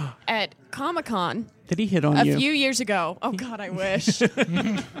at Comic-Con Did he hit on a you? few years ago. Oh, God, I wish.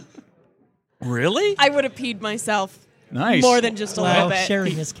 Really? I would have peed myself Nice. more than just a little Wow, bit.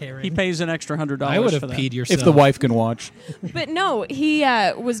 sharing is caring. He pays an extra $100 I would have for that. peed yourself. If the wife can watch. But no, he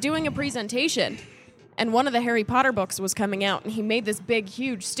was doing a presentation, and one of the Harry Potter books was coming out, and he made this big,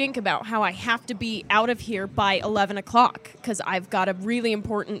 huge stink about how I have to be out of here by 11 o'clock because I've got a really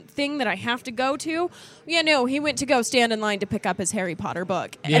important thing that I have to go to. Yeah, no, he went to go stand in line to pick up his Harry Potter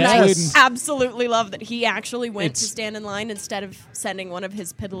book. And I Yes. absolutely love that he actually went to It's- stand in line instead of sending one of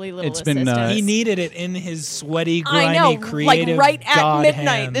his piddly little It's been, assistants. he needed it in his sweaty, grimy, I know, creative like right at God midnight.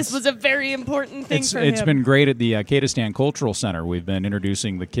 hands. This was a very important thing for It's him. been great at the Kazakhstan Cultural Center. We've been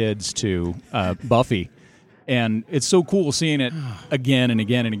introducing the kids to Buffy. And it's so cool seeing it again and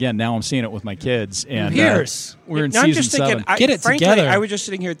again and again. Now I'm seeing it with my kids. And Pierce. we're in No, I'm season just thinking, 7. Get it frankly, together. I was just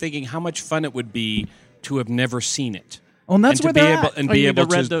sitting here thinking how much fun it would be to have never seen it. Oh, and that's and where to be they're able at. and Oh, be you able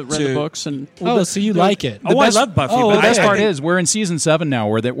read to the books and Oh, so you like it. Oh, I love Buffy. Oh, but The best I part think- is we're in season 7 now,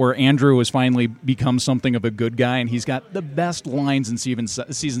 where Andrew has finally become something of a good guy, and he's got the best lines in season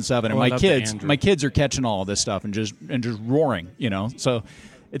 7. And Oh, I my love the kids, Andrew. my kids are catching all of this stuff and just roaring, So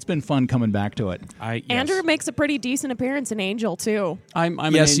it's been fun coming back to it. yes. Andrew makes a pretty decent appearance in Angel, too. I'm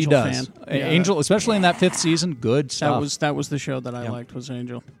Yes, an he Angel does. fan. Angel, especially in that 5th season, good stuff. That was the show that I liked, was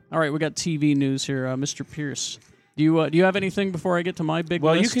Angel. All right, we got TV news here. Mr. Pierce, do you have anything before I get to my big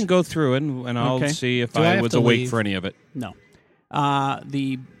Well, list? you can go through it, and I'll Okay. see if Do I I have was to awake leave? for any of it. No.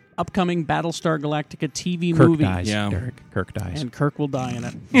 The upcoming Battlestar Galactica TV Kirk movie. dies, Yeah. Derek. Kirk dies. And Kirk will die in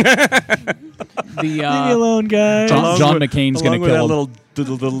it. Leave me alone, guys. John McCain's going to kill him.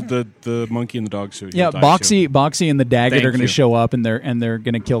 The monkey in the dog suit. Yeah, He'll die soon. Boxy and the Daggett Thank are going to you. show up, and they're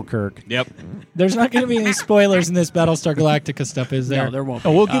going to kill Kirk. Yep. There's not going to be any spoilers in this Battlestar Galactica stuff, is there? No, there won't be.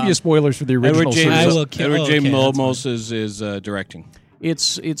 Oh, we'll give you spoilers for the original Edward James, I series. will kill- Edward James okay, that's Olmos is directing.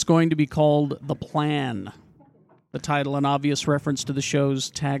 It's going to be called The Plan. The title, an obvious reference to the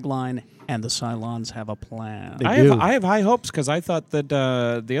show's tagline, and the Cylons have a plan. They I do. have high hopes because I thought that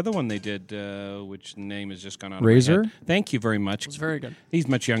the other one they did, which name has just gone out Razor? of my head. Thank you very much. It's very good. He's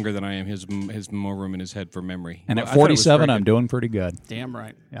much younger than I am. His more room in his head for memory. And Well, at I thought it was 47, very I'm good. doing pretty good. Damn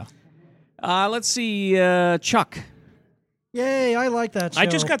right. Yeah. Let's see. Chuck. Yay, I like that show. I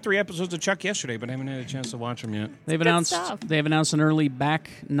just got 3 episodes of Chuck yesterday, but I haven't had a chance to watch them yet. They've stuff. announced an early back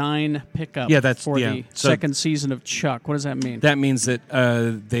 9 pickup for the so second season of Chuck. What does that mean? That means that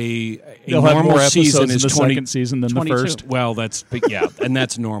a They'll have normal more season episodes is in the 20, second season than 22. the first. Well, and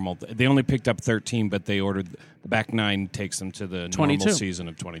that's normal. They only picked up 13, but they ordered the back 9 takes them to the 22. normal season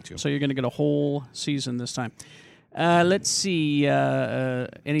of 22. So you're going to get a whole season this time. Let's see.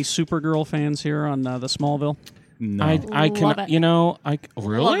 Any Supergirl fans here on the Smallville? No. I can, Love it.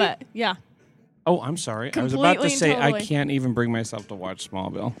 really? Love it. Yeah. Oh, I'm sorry. I was about to Completely and say I totally. can't even bring myself to watch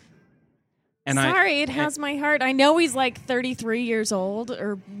Smallville. And Sorry, it has my heart. I know he's like 33 years old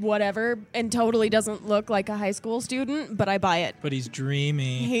or whatever and totally doesn't look like a high school student, but I buy it. But he's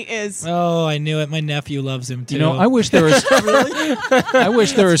dreamy. He is. Oh, I knew it. My nephew loves him too. You know, I wish there was. I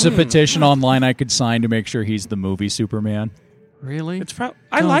wish there was a petition online I could sign to make sure he's the movie Superman. Really? It's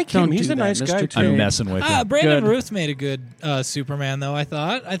I like him. don't He's do a that, nice guy Mr. too. I'm messing with you. Brandon Good. Ruth made a good Superman, though. I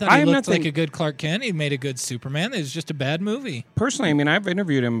thought I he am looked not like saying- a good Clark Kent. He made a good Superman. It was just a bad movie. Personally, I mean, I've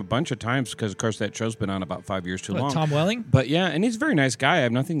interviewed him a bunch of times because, of course, that show's been on about 5 years too long. Tom Welling. But yeah, and he's a very nice guy. I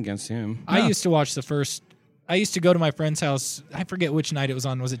have nothing against him. I used to watch the first. I used to go to my friend's house. I forget which night it was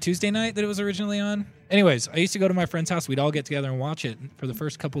on. Was it Tuesday night that it was originally on? Anyways, I used to go to my friend's house. We'd all get together and watch it for the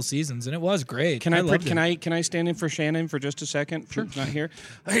first couple seasons, and it was great. Can I loved it. can I stand in for Shannon for just a second? Sure. Not here.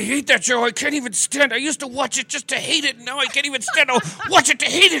 I hate that show. I can't even stand. I used to watch it just to hate it. Now I can't even stand to watch it to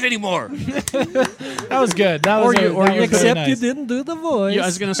hate it anymore. That was good. That was Or you- that or was you- really Except nice. you didn't do the voice. Yeah, I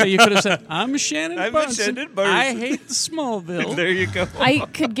was going to say you could have said, "I'm Shannon I'm Bunsen. Shannon Bunsen. I hate the Smallville." There you go. I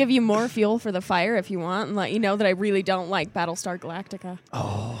could give you more fuel for the fire if you want and let you know that I really don't like Battlestar Galactica.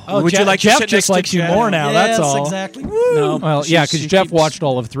 Oh, Would you like to Jeff sit just next to likes you Chad? more now. Yes, That's all. exactly. Woo! No, Well, she- yeah, because she Jeff keeps- watched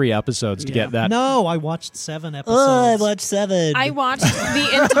all of 3 episodes to get that. No, I watched 7 episodes. watched 7. I watched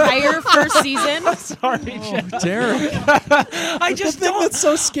the entire first season. Sorry, Jeff. Derek. I The just thing don't. that's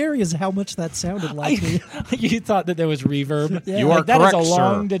so scary is how much that sounded like me. You thought that there was reverb. Yeah. You Like, are that is correct, a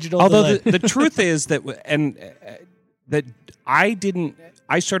long sir. digital Although delay. the truth is that that I didn't.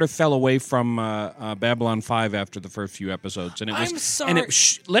 I sort of fell away from Babylon 5 after the first few episodes, and it was. I'm sorry.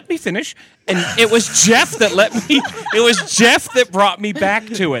 And let me finish. And it was Jeff that let me. It was Jeff that brought me back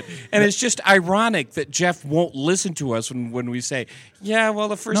to it, and it's just ironic that Jeff won't listen to us when we say, "Yeah, well,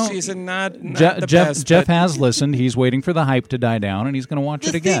 the first No, season not the Jeff best." Jeff but- has listened. He's waiting for the hype to die down, and he's going to watch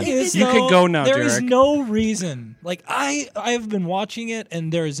it again. Thing is, You can though, go now, There is Derek. no reason. Like I have been watching it,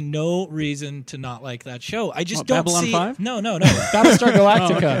 and there is no reason to not like that show. I just What, don't Babylon see. 5? No, Battlestar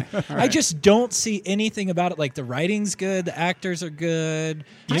Galactica. Oh, okay. I just don't see anything about it. Like the writing's good, the actors are good.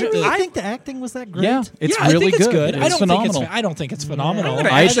 Do The- you think the acting was that great? Yeah, it's yeah, really I think it's good. good. It's phenomenal. I don't think it's phenomenal. I'm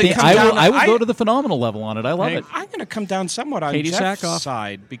gonna I actually think come I down- will. I would I- go to the phenomenal level on it. I love Hey, it. I'm going to come down somewhat on Katie Jeff's Sackhoff.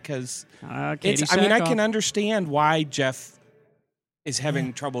 side because Katie I mean, I Sackhoff. can understand why Jeff is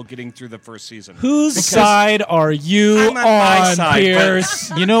having trouble getting through the first season. Whose side are you I'm on my side, but-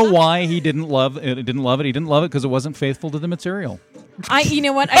 Pierce? You know why he didn't love it? He didn't love it because it wasn't faithful to the material. You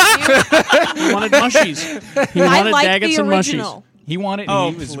know what? I He wanted mushies. He I wanted like Daggets the and mushies. original. He wanted.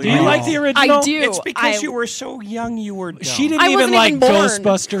 Oh, he was please. Do you like the original? I do. It's because I- you were so young. You were dumb. She didn't I even wasn't like even born.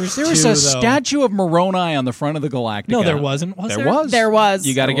 Ghostbusters. There was 2, a though. statue of Moroni on the front of the Galactica. No, there wasn't. Was There there? was. There was.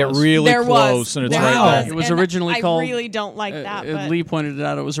 You got to There get was. really there close, was. and it's There right Wow. there. It was And originally I called. really don't like that. But Lee pointed it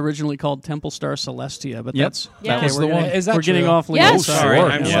out. It was originally called Temple Star Celestia, but Yep. that's Yeah. That was okay, the we're one. getting- Is that we're getting true? awfully Yes. inside. Sorry,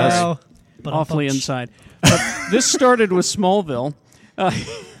 Sure. I'm Yes. sorry. Wow. But Awfully inside. But this started with Smallville.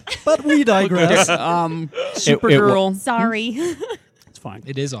 But we digress. Supergirl. sorry. It's fine.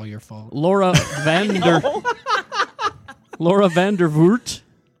 It is all your fault. Laura Vandervoort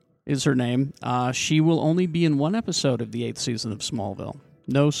is her name. She will only be in one episode of the 8th season of Smallville.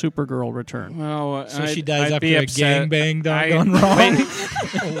 No Supergirl return. Well, So she dies I'd after be a upset. gangbang I- gone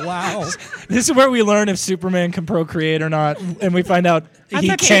wrong. Wow. This is where we learn if Superman can procreate or not, and we find out he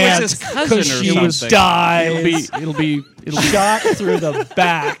thought she was can't his cousin because or she something. dies. It'll be Shot through the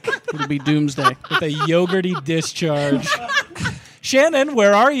back it'll be Doomsday. with a yogurty discharge. Shannon,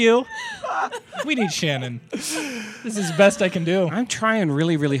 where are you? We need Shannon. This is the best I can do. I'm trying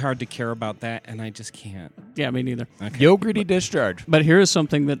really, really hard to care about that, and I just can't. Yeah, me neither. Yogurty discharge. But here is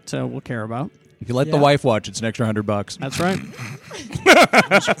something that we'll care about. If you let the wife watch, it's an extra $100. That's right.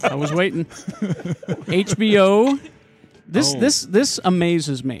 I was waiting. HBO. This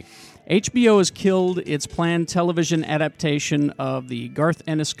amazes me. HBO has killed its planned television adaptation of the Garth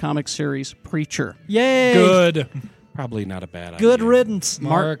Ennis comic series Preacher. Yay. Good. Probably not a bad Good idea. riddance.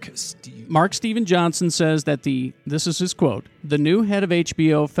 Mark Steven Johnson says that this is his quote, the new head of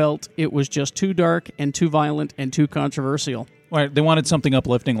HBO felt it was just too dark and too violent and too controversial. Right, they wanted something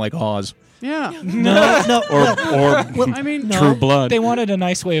uplifting like Oz. Yeah. No. Or I mean, True Blood. They wanted a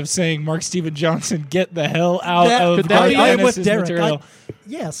nice way of saying Mark Steven Johnson, get the hell out of could that be Garth it? I'm with Ennis's Derek. material.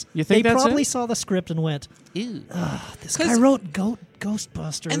 Yes. You think they that's probably it? saw the script and went, "Ew, this guy 'Cause- wrote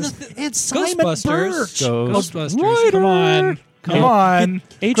Ghostbusters." And it's Simon Ghostbusters. Birch. Ghostbusters. Come on. Come on.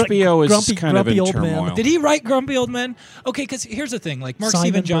 HBO is Grumpy- kind of grumpy in old man. turmoil. Did he write Grumpy Old Men? Okay, because here's the thing. Like, Mark Simon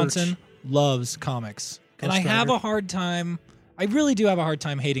Steven Birch. Johnson loves comics. And I Ghost have Rider. a hard time... I really do have a hard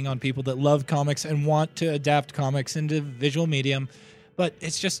time hating on people that love comics and want to adapt comics into visual medium. But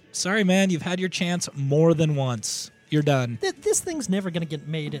it's just, sorry, man, you've had your chance more than once. You're done. This thing's never going to get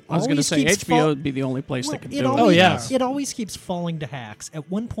made. It I was going to always say keeps HBO would be the only place Well, that could it do always, it. yeah. It always keeps falling to hacks.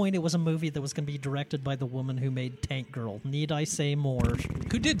 At one point, it was a movie that was going to be directed by the woman who made Tank Girl. Need I say more?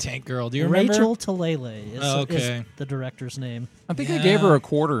 Who did Tank Girl? Do you remember? Rachel Talalay is, Okay. is the director's name. I think I Yeah. gave her a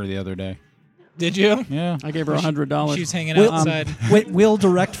quarter the other day. Did you? Yeah. I gave her $100. She's hanging We'll- outside. We'll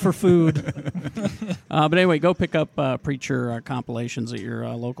direct for food. But anyway, go pick up Preacher compilations at your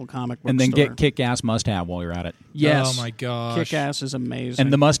local comic book And then store. get Kick-Ass Must-Have while you're at it. Yes. Oh, my gosh. Kick-Ass is amazing.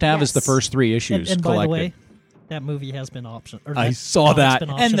 And the Must-Have is the Yes. first 3 issues And by the collected. way, that movie has been optioned. or I that saw comic's that. been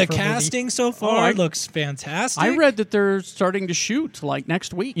And optioned the for a movie. casting so far I- looks fantastic. I read that they're starting to shoot like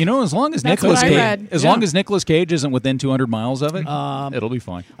next week. You know, as long as That's Nicolas what I Cage, read. as long as Nicolas Cage isn't within 200 miles of it, it'll be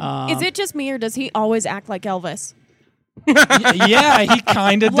fine. Is it just me, or does he always act like Elvis? Yeah, he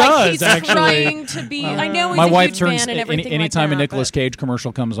kind of Like does, he's actually. trying to be. I know he's My a wife huge turns fan and everything anytime like a that, Nicolas but- Cage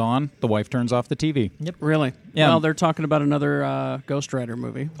commercial comes on, the wife turns off the TV. Really? Yeah. Well, they're talking about another Ghost Rider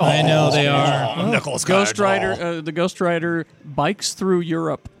movie. I know they are. Ghost Rider. The Ghost Rider bikes through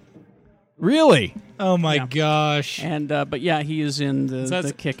Europe, Really? Oh, my gosh. and but yeah, he is in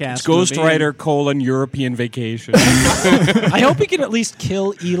the Kick-Ass. It's Ghost movie. Rider European Vacation. I hope he can at least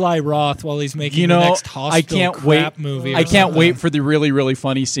kill Eli Roth while he's making You the know, next Hostel I can't crap wait. movie. I can't wait for the really, really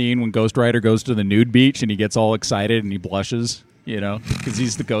funny scene when Ghost Rider goes to the nude beach and he gets all excited and he blushes. You know, because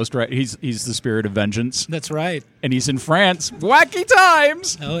he's the Ghost Rider. He's the spirit of vengeance, That's right. and he's in France. Wacky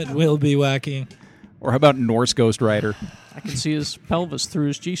times. Oh, it will be wacky. Or how about Norse Ghost Rider? I can see his pelvis through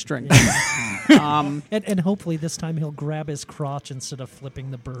his G-string. And hopefully this time he'll grab his crotch instead of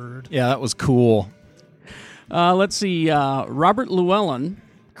flipping the bird. Yeah, that was cool. Let's see. Robert Llewellyn,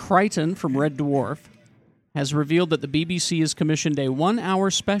 Crichton from Red Dwarf, has revealed that the BBC has commissioned a 1-hour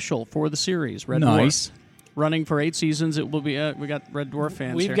special for the series, Red Nice. Dwarf. Running for 8 seasons. It will be. We got Red Dwarf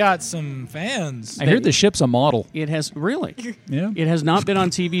fans We've here. got some fans. I heard the ship's a model. It has really. Yeah. It has not been on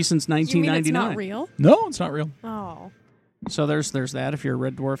TV since You mean it's 1999. not real? No, it's not real. Oh. So there's that. If you're a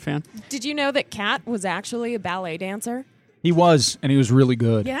Red Dwarf fan, Did you know that Cat was actually a ballet dancer? He was, and he was really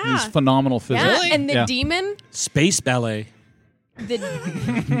good. Yeah. He was phenomenal physically. Yeah. And the Yeah. demon, Space Ballet. the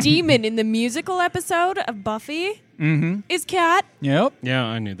demon in the musical episode of Buffy is Cat. Yep. Yeah,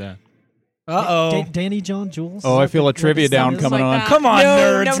 I knew that. Uh-oh. Danny John Jules. Oh, I feel a trivia down It's coming like on. that. Come on,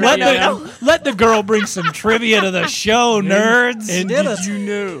 No, nerds. no, no, Let the girl bring some trivia to the show, nerds. you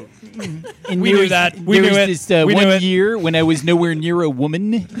know? And We there knew was- that. We there knew was it. This, We knew one it. year when I was nowhere near a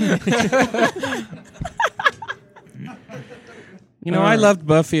woman. You know, I loved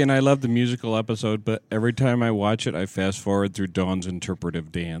Buffy and I loved the musical episode, but every time I watch it, I fast forward through Dawn's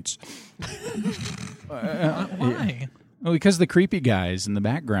interpretive dance. Why? Well, because the creepy guys in the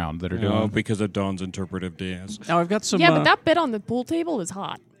background that are doing. Oh, because of Dawn's interpretive dance. now I've got some. Yeah, but that bit on the pool table is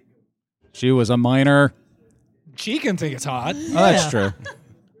hot. She was a minor. She can think it's hot. Oh, that's true.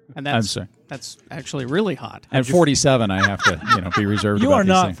 and I'm that's sorry. that's actually really hot. At 47, I have to, be reserved. You about are these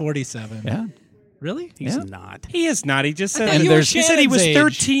not things. 47. Yeah. Really? He's Yeah. not. He is not. He just said thought you were he said he was Shannon's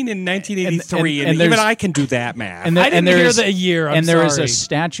age. 13 in 1983, And and there's- even I can do that math. And, I didn't there hear is- the year. I'm and there is sorry. a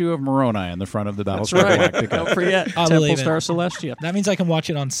statue of Moroni in the front of the That's Battlestar right. Galactica. Don't forget I'll Temple believe it. Star Celestia. That means I can watch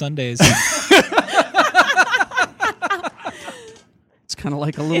it on Sundays. It's kind of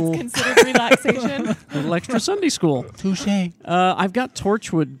like a It's little considered relaxation. little extra Sunday school. Touche. I've got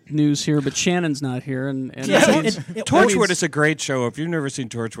Torchwood news here, but Shannon's not here. And Torchwood is a great show. If you've never seen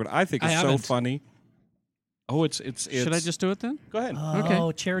Torchwood, I think I it's so haven't. funny. Oh, it's. Should I just do it then? Go ahead.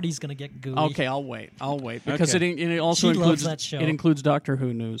 Oh, Charity's going to get gooey. Okay, I'll wait because Okay. it also She loves includes that show. it includes Doctor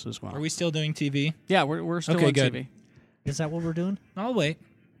Who news as well. Are we still doing TV? Yeah, we're still Okay, on good. TV. Is that what we're doing? I'll wait.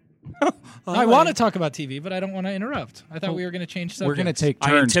 I want to talk about TV, but I don't want to interrupt. I thought we were going to change subjects. We're going to take I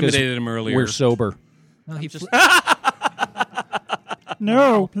turns. 'cause intimidated him earlier. We're sober. No, he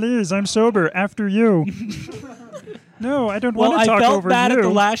No, please, I'm sober. After you. No, I don't Well, want I to talk felt over bad you. at the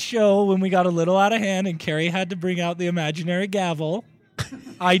last show when we got a little out of hand and Carrie had to bring out the imaginary gavel.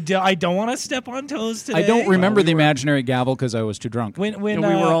 I don't want to step on toes today. I don't remember the imaginary gavel because I was too drunk. When we were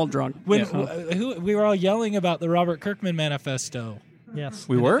all drunk. When we were all yelling about the Robert Kirkman manifesto. Yes.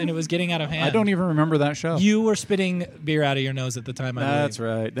 We were? And it was getting out of hand. I don't even remember that show. You were spitting beer out of your nose at the time. That's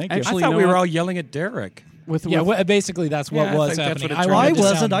right. Thank you. Actually, I thought you know we were what? all yelling at Derek. Basically that's what Yeah, I was think that's happening. what it I turned wanted I into. to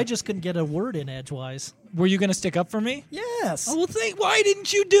wasn't. sound- I just couldn't get a word in edgewise. Were you going to stick up for me? Yes. Oh, well, why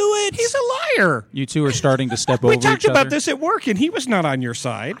didn't you do it? He's a liar. You two are starting to step over We each talked other. about this at work, and he was not on your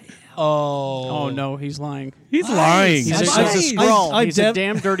side. Oh no, he's lying. He's lying. He's a Nice. scroll. I He's a dev-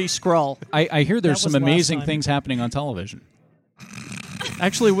 damn dirty scroll. I hear there's That was some last amazing time. things happening on television.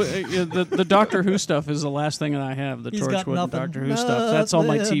 Actually, the Doctor Who stuff is the last thing that I have. The He's got Torchwood and nothing. Doctor Who stuff. That's all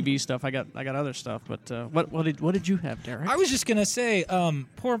my Nothing. TV stuff. I got other stuff. But what did you have, Derek? I was just gonna say,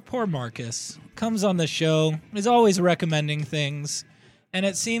 poor Marcus comes on the show. He's always recommending things, and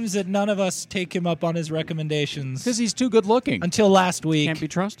it seems that none of us take him up on his recommendations Because he's too good looking. until last week. Can't be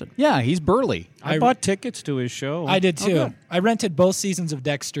trusted. Yeah, he's burly. I bought tickets to his show. I did too. good. I rented both seasons of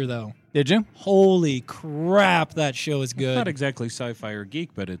Dexter, though. Did you? Holy crap, that show is good. Not exactly sci-fi or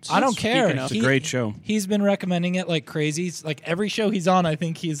geek, but it's. I don't care. It's a great show. He's been recommending it like crazy. Like every show he's on, I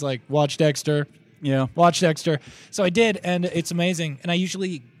think he's like, watch Dexter. Yeah. Watch Dexter. So I did, and it's amazing. And I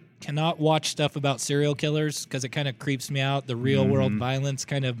usually cannot watch stuff about serial killers because it kind of creeps me out. The real world violence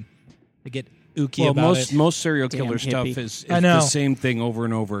kind of, I get ooky Well, about it. most serial Damn killer stuff hippie. is I know. the same thing over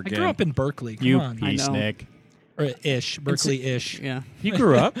and over I again. grew up in Berkeley. Come You on. piece, I know. Nick. Or ish. Berkeley-ish. Yeah, You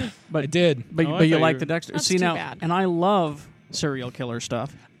grew up. I did. but Oh, I but you thought like you the were- Dexter. That's See too now, bad. and I love serial killer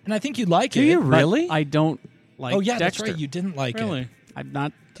stuff. And I think you'd like Do it. you but really? I don't like. Oh, yeah, Dexter. that's right. You didn't like Really? it. I'm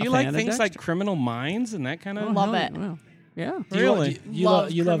not. Do you a like fan of things like Dexter. Criminal Minds and that kind of? Love it. Well, yeah. Do you- Really? do You,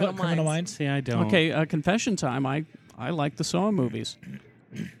 Love you love it, Criminal Criminal Minds. Minds? See, I don't. Okay, confession time. I like the Saw movies.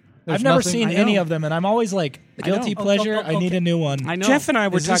 I've never nothing- seen I any know. of them, and I'm always like, guilty know. pleasure, I need a new one. I know. Jeff and I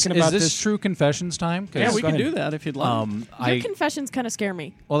were Is this, talking about is this true confessions time? 'Cause- Yeah, we Go can ahead. do that if you'd like. Your confessions kind of scare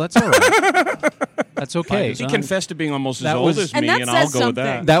me. well, that's all right. That's okay. He confessed to being almost as That old was- as And me, that and I'll says go with that.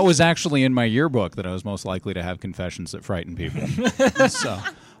 something. That was actually in my yearbook that I was most likely to have confessions that frighten people. So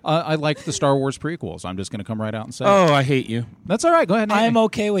I like the Star Wars prequels. I'm just going to come right out and say it. Oh, I hate you. That's all right. Go ahead. And hit I'm me.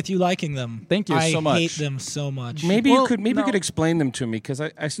 okay with you liking them. Thank you I so much. hate them so much. Maybe Well, you could no. explain them to me because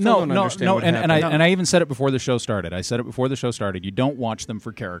I still No, don't no, understand no, what and happened. I even said it before the show started. I said it before the show started. You don't watch them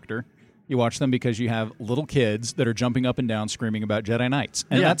for character. You watch them because you have little kids that are jumping up and down screaming about Jedi Knights,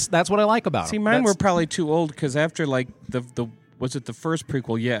 and Yeah. that's what I like about See, them. mine were That's- probably too old because after like the was it the first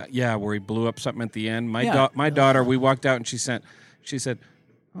prequel? Yeah, where he blew up something at the end. My daughter, we walked out and she said,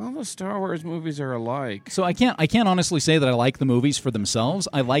 all the Star Wars movies are alike. So I can't honestly say that I like the movies for themselves.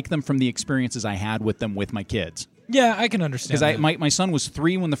 I like them from the experiences I had with them with my kids. Yeah, I can understand. Because that. my son was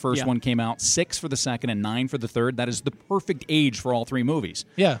 3 when the first Yeah. one came out, 6 for the second, and 9 for the third. That is the perfect age for all 3 movies.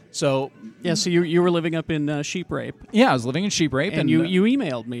 Yeah. So yeah, so you were living up in Sheep Rape, yeah, I was living in Sheep Rape, and you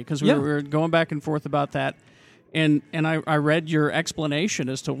emailed me because we Yeah. were going back and forth about that, and I read your explanation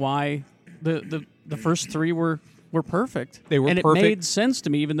as to why the first 3 were perfect. They were and perfect. it made sense to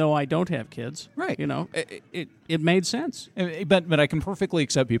me, even though I don't have kids. Right. You know, it made sense. But I can perfectly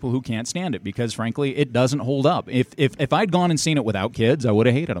accept people who can't stand it because, frankly, it doesn't hold up. If I'd gone and seen it without kids, I would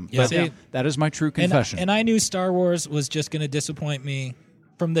have hated them. Yeah. But See, that is my true And, confession. and I knew Star Wars was just going to disappoint me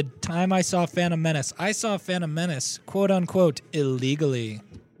from the time I saw Phantom Menace. I saw Phantom Menace, quote unquote, illegally.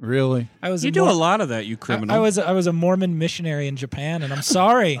 really? I was You do a lot of that, you criminal. I was a Mormon missionary in Japan, and I'm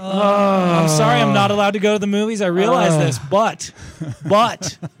sorry. I'm sorry I'm not allowed to go to the movies. I realize this, but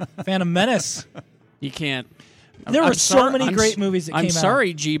Phantom Menace. You can't. There I'm were so sorry- many I'm great s- movies that I'm came out.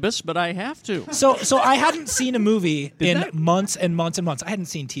 sorry, Jeebus, but I have to. So I hadn't seen a movie in months and months and months. I hadn't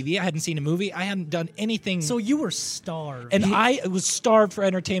seen TV. I hadn't seen a movie. I hadn't done anything. So you were starved. and I was starved for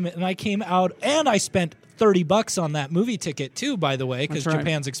entertainment, and I came out and I spent $30 on that movie ticket too, by the way, because That's right.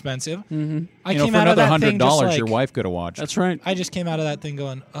 Japan's expensive. Mm-hmm. I You know, came for out of another that thing just $100, like, your wife could have watched. That's right. I just came out of that thing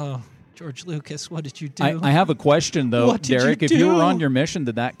going, "Oh, George Lucas, what did you do?" I have a question though, What did you Derek. If you were do? on your mission,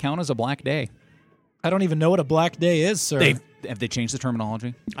 did that count as a black day? I don't even know what a black day is, sir. Have they changed the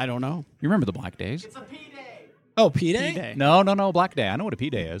terminology? I don't know. You remember the black days? Oh, P-Day? P-Day. No, black day. I know what a P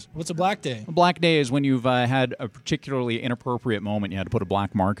day is. What's a black day? A black day is when you've had a particularly inappropriate moment. You had to put a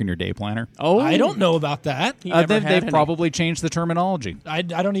black mark in your day planner. Oh, I don't know about that. He never They've had any. probably changed the terminology. I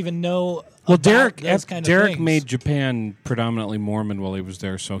don't even know. well, about Derek those kind of Derek things. made Japan predominantly Mormon while he was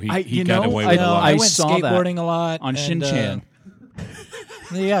there, so he you got know, away I with a know, lot. I I went saw that skateboarding a lot on and, Shin-Chan.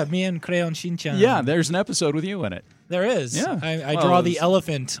 Yeah, me and Crayon Shin-Chan. Yeah, there's an episode with you in it. There is. Yeah. I Well, draw it the was-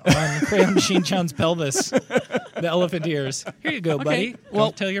 elephant on Crayon Shin-Chan's pelvis. The elephant ears. Here you go, buddy. well-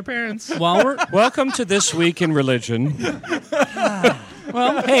 Don't tell your parents. While we're Welcome to This Week in Religion.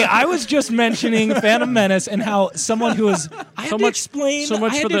 Well, hey, I was just mentioning Phantom Menace and how someone who is I had to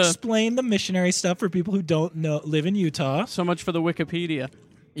explain the missionary stuff for people who don't live in Utah. so much for the Wikipedia.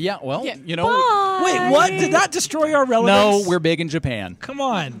 Yeah, well, Yeah. you know, Wait, what? Did that destroy our relevance? no, we're big in Japan. Come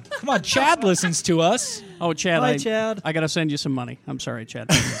on. Chad listens to us. Oh, Chad, Hi, Chad. I got to send you some money. I'm sorry, Chad.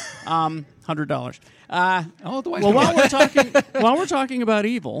 $100. Oh, the Well, while we're talking about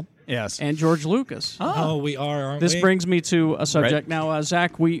evil yes, and George Lucas, Oh, we are, aren't this we? brings me to a subject. Right. Now,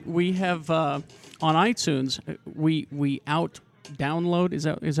 Zach, we have on iTunes we out download. Is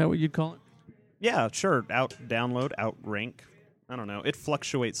that what you'd call it? Yeah, sure. Download, outrank. I don't know. It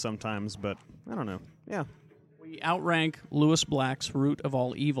fluctuates sometimes, but I don't know. Yeah. We outrank Lewis Black's Root of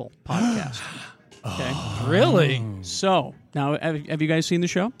All Evil podcast. Okay. Really? So now, have you guys seen the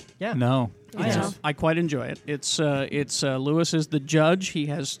show? Yeah. no, I have. I quite enjoy it. It's Lewis is the judge. He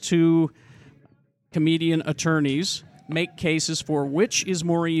has two comedian attorneys make cases for which is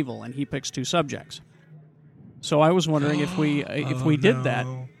more evil, and he picks two subjects. So I was wondering if we did that,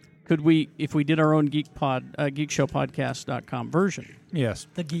 could we, if we did our own geekshowpodcast.com version? yes.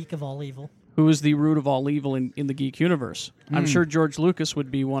 The geek of all evil. Who is the root of all evil in the geek universe? I'm sure George Lucas would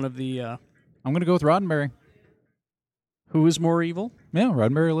be one of the. I'm going to go with Roddenberry. Who is more evil? Yeah,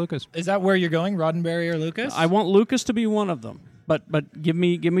 Roddenberry or Lucas. Is that where you're going, Roddenberry or Lucas? I want Lucas to be one of them, but give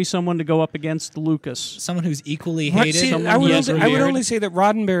me someone to go up against Lucas. Someone who's equally Right, hated. see, someone I would, he only, has I would revered. only say that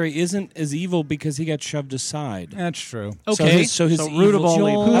Roddenberry isn't as evil because he got shoved aside. That's true. Okay. So his So root of evil- all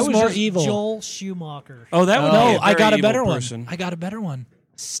evil. Who's Joel, more evil? Joel Schumacher. Oh, that would be No, a I very got a evil better person. one. I got a better one.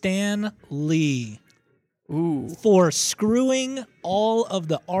 Stan Lee. Ooh. For screwing all of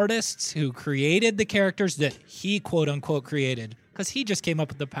the artists who created the characters that he quote unquote created. Because he just came up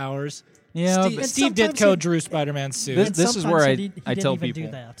with the powers. Yeah, Steve, but Steve sometimes Ditko he- drew Spider-Man's suit. This is sometimes where he I didn't tell even do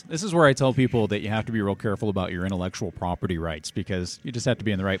people. that. This is where I tell people that you have to be real careful about your intellectual property rights because you just have to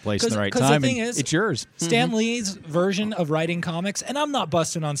be in the right place at the right 'Cause the time. thing and is, it's yours. Stan Lee's version of writing comics, and I'm not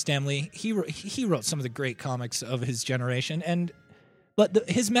busting on Stan Lee. He wrote some of the great comics of his generation, but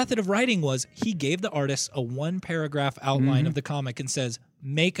his method of writing was he gave the artists a 1-paragraph outline of the comic and says,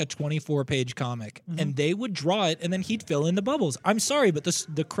 make a 24-page comic, and they would draw it, and then he'd fill in the bubbles. I'm sorry, but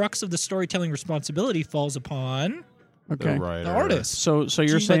the crux of the storytelling responsibility falls upon Okay. Right. the artist. So you're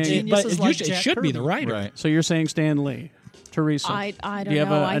Genius. saying Geniuses like it Jack should be the Kirby. writer. Right. so you're saying Stan Lee, Teresa. I don't Do you have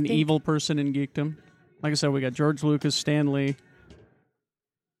know. I an think evil person in geekdom? Like I said, we got George Lucas, Stan Lee.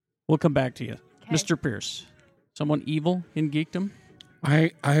 We'll come back to you, Mr. Pierce. Someone evil in geekdom?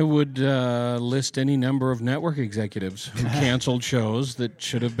 I would list any number of network executives who canceled shows that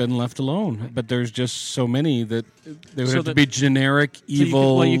should have been left alone. But there's just so many that there would So have to that- be generic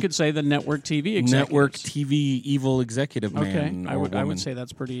evil. You could say the network TV executives. network TV evil executive Okay, man. I or would woman. say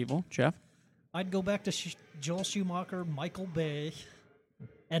that's pretty evil, Jeff. I'd go back to Joel Schumacher, Michael Bay,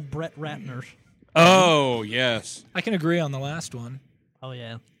 and Brett Ratner. Oh yes. I can agree on the last one. Oh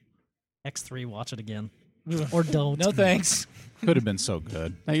yeah, X3. Watch it again, or don't. No thanks. Could have been so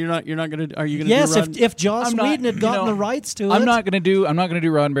good. Now you're not going to. Are you going to? Yes, do Rod- if Joss I'm not- Whedon had you gotten know, the rights to it, I'm not going to do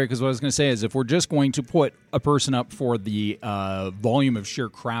Roddenberry because what I was going to say is if we're just going to put a person up for the volume of sheer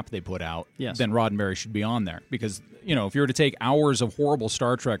crap they put out, Yes. then Roddenberry should be on there because if you were to take hours of horrible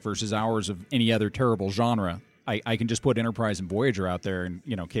Star Trek versus hours of any other terrible genre, I can just put Enterprise and Voyager out there and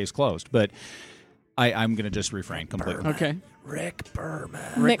case closed. But I'm going to just refrain completely. Okay. Rick Berman.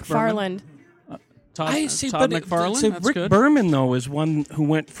 McFarland. Todd, I see, Todd but McFarlane. so That's Rick good. Berman though is one who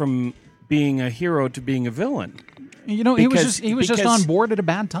went from being a hero to being a villain. He was Because- just because- on board at a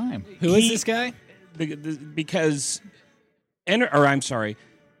bad time. Who is this guy? Because,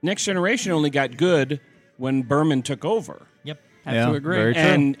 Next Generation only got good when Berman took over, Yep. Have to agree. very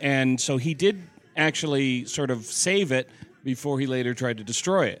true. and so he did actually sort of save it before he later tried to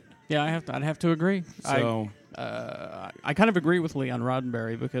destroy it. Yeah, I'd have to agree. So I kind of agree with Lee on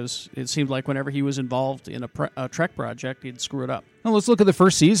Roddenberry because it seemed like whenever he was involved in a Trek project, he'd screw it up. Well, let's look at the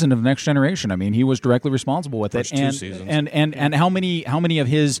first season of Next Generation. I mean, he was directly responsible with First it, two and seasons. and how many of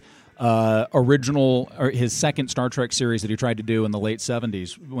his original or his second Star Trek series that he tried to do in the late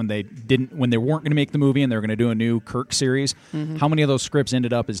 70s when they weren't going to make the movie and they were going to do a new Kirk series. How many of those scripts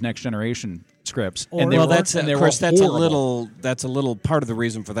ended up as Next Generation scripts? And they well, were, that's and they of were course that's horrible. a little part of the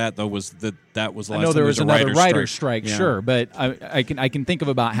reason for that though was that was the I last know time there was a another writer's strike, Yeah. sure, but I can think of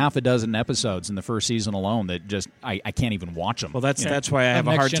about half a dozen episodes in the first season alone that just I can't even watch them. Well, that's why I have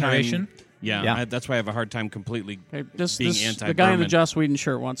a Next hard Generation? time. Yeah, Yeah. that's why I have a hard time completely Okay, being the guy in the anti-Berman. Joss Whedon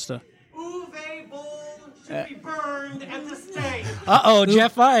shirt wants to. Uwe Boll should be burned at the stake.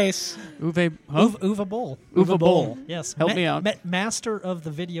 Jeff Weiss. Uwe, huh? Uwe Boll. Uwe Boll. Yes. Help me out. Master of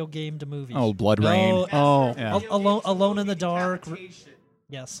the video gamed movie. Oh, Blood Rain. Oh, Yeah. Alone in the Dark.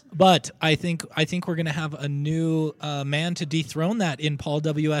 Yes. But I think we're going to have a new man to dethrone that in Paul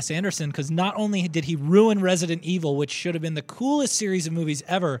W.S. Anderson, because not only did he ruin Resident Evil, which should have been the coolest series of movies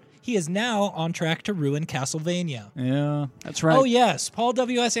ever, he is now on track to ruin Castlevania. Yeah. that's right. Oh, yes. Paul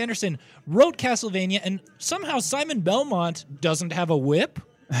W.S. Anderson wrote Castlevania, and somehow Simon Belmont doesn't have a whip?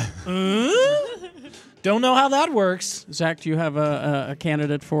 Don't know how that works. Zach, do you have a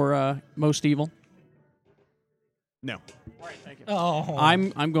candidate for most evil? No. Oh,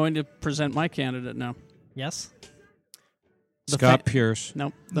 I'm going to present my candidate now. Yes. Scott Pierce.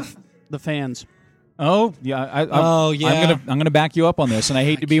 No, the fans. Oh yeah, yeah. I'm gonna back you up on this, and I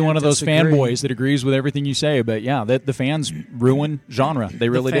hate to be one of those disagree. fanboys that agrees with everything you say, but yeah, the fans ruin genre. They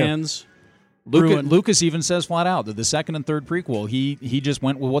really the fans do. ruin. Lucas even says flat out that the second and third prequel, he just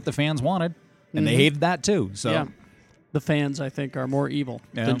went with what the fans wanted, and they hated that too. So Yeah. The fans, I think, are more evil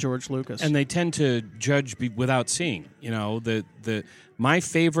Yeah. than George Lucas. And they tend to judge without seeing. You know, my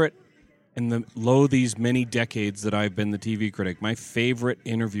favorite in these many decades that I've been the TV critic, my favorite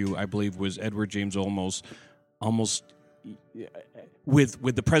interview, I believe, was Edward James Olmos, almost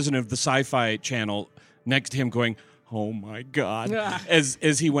with the president of the Sci-Fi Channel next to him, going, "Oh my God!"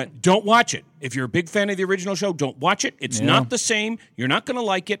 as he went, "Don't watch it. If you're a big fan of the original show, don't watch it. It's not the same. You're not going to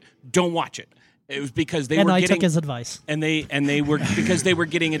like it. Don't watch it." It was because they were I getting took his advice. and they were because they were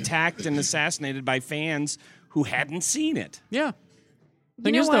getting attacked and assassinated by fans who hadn't seen it. yeah. You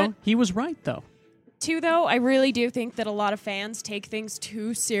Thing know is, what? though, he was right, though. Too, though, I really do think that a lot of fans take things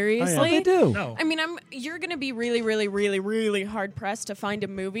too seriously. Oh, they do. No. I mean, you're going to be really, really, really, really hard pressed to find a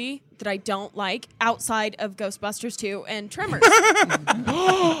movie that I don't like outside of Ghostbusters 2 and Tremors.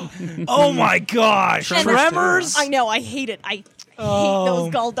 Oh my gosh, Tremors! I know, I hate it. I hate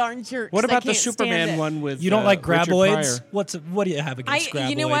those gall darn jerks. What I about the can't stand Superman it. one with You don't like Richard graboids? Pryor? What do you have against graboids?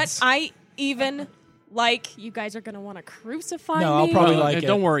 You know what? I even like, you guys are going to want to crucify No, I'll me. probably like it.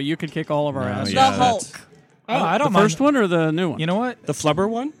 Don't worry, you can kick all of our asses. The Yeah, Hulk. I The don't mind. first one or the new one? You know what? The Flubber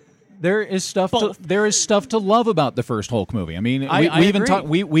one? There is stuff. Both. There is stuff to love about the first Hulk movie. I mean, I we even agree. talked.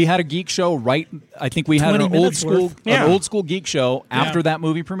 We had a geek show, right? I think we had 20 an minutes worth. Yeah. old school geek show after that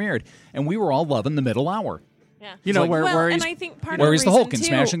movie premiered, and we were all loving the middle hour. Yeah. You know, well, where and he's I think part Where of he's the the Hulk reason and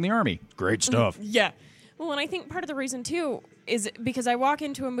too, smashing the army. Great stuff. Yeah. Well, and I think part of the reason, too, is because I walk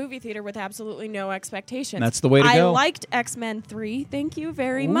into a movie theater with absolutely no expectations. That's the way to I go. liked X-Men 3. Thank you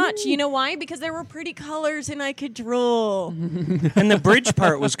very much. You know why? Because there were pretty colors and I could draw. And the bridge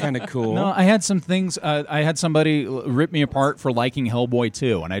part was kind of cool. No, I had some things. I had somebody rip me apart for liking Hellboy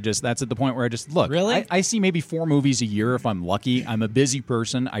 2, and that's at the point where I just look. Really? I see maybe 4 movies a year if I'm lucky. I'm a busy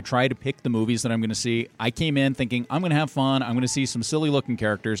person. I try to pick the movies that I'm going to see. I came in thinking I'm going to have fun. I'm going to see some silly looking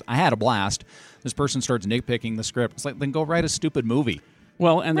characters. I had a blast. This person starts nitpicking the script. It's like, then go write a stupid movie.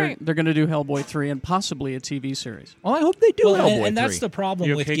 Well, and Right. they're going to do Hellboy 3 and possibly a TV series. Well, I hope they do Well, Hellboy and that's 3. the problem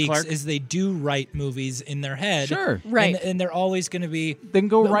You with okay, geeks Clark? is they do write movies in their head. Sure. Right. And they're always going to be. Then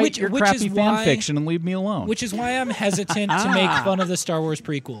go But write your crappy is fan why- fiction and leave me alone. Which is why I'm hesitant to make fun of the Star Wars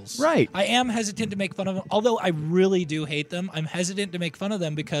prequels. Right. I am hesitant to make fun of them. Although I really do hate them, I'm hesitant to make fun of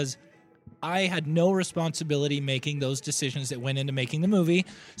them because I had no responsibility making those decisions that went into making the movie.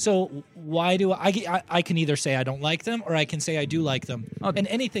 So why do I can either say I don't like them or I can say I do like them. And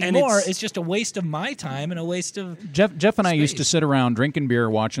anything and more it's- is just a waste of my time and a waste of Jeff and I used to Space. sit around drinking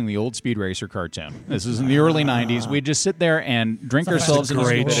beer watching the old Speed Racer cartoon. This is in the early 90s. We'd just sit there and drink ourselves into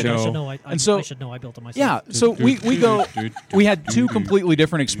great stupidity. show. I should know. I And so- should know. I built it myself. Yeah, so we had 2 completely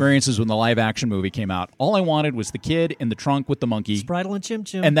different experiences when the live action movie came out. All I wanted was the kid in the trunk with the monkey, Bridal and Chim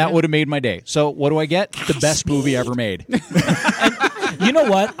Chim. and that Yeah. would have made my day. So what do I get? The best movie ever made. You know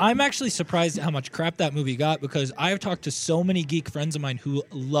what? I'm actually surprised at how much crap that movie got because I have talked to so many geek friends of mine who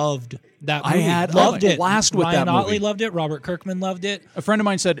loved that I movie. had a loved it. blast with Ryan that Otley movie. loved it. Robert Kirkman loved it. A friend of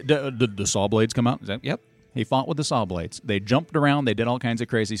mine said, "Did the saw blades come out?" I said, "Yep." He fought with the saw blades. They jumped around. They did all kinds of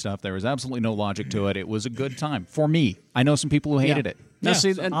crazy stuff. There was absolutely no logic to it. It was a good time for me. I know some people who hated it. Now, Yeah.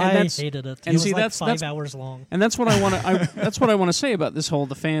 see, and I that's, hated it. And it was see, like that's 5 hours long. And that's what I want to. That's what I want to say about this whole.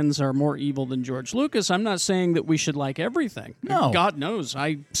 The fans are more evil than George Lucas. I'm not saying that we should like everything. No. God knows.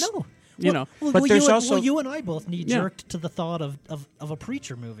 No. You know. Well, But there's you, also- you and I both knee Yeah. jerked to the thought of a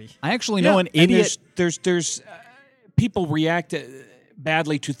Preacher movie. I actually know an And idiot. there's people react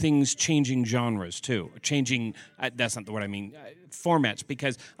badly to things changing genres too, changing. That's not the word I mean. Formats,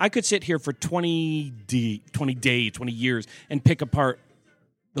 because I could sit here for 20 years and pick apart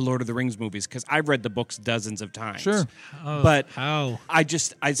the Lord of the Rings movies because I've read the books dozens of times. Sure. But How?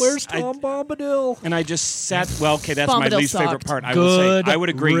 Where's Tom Bombadil? And I just sat. Well, okay, that's my Bombadil least favorite sucked. part. I will say I would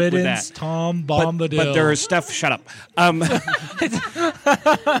agree with riddance, that. Tom But, Bombadil. but there is stuff. Shut up.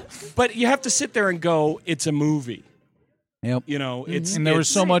 But you have to sit there and go. It's a movie. Yep. You know, it's And there was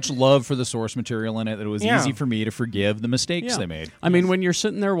it's- so much love for the source material in it that it was Yeah. easy for me to forgive the mistakes Yeah. they made. I mean, when you're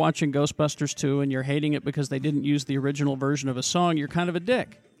sitting there watching Ghostbusters 2 and you're hating it because they didn't use the original version of a song, you're kind of a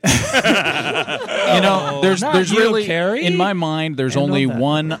dick. There's not you, really Carrie. in my mind there's I know only that.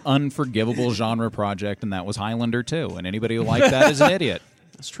 one unforgivable genre project, and that was Highlander 2. And anybody who liked that is an idiot.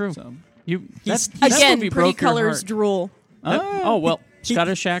 That's true. So- That Again, movie Pretty broke your Colors heart. drool. Oh, well,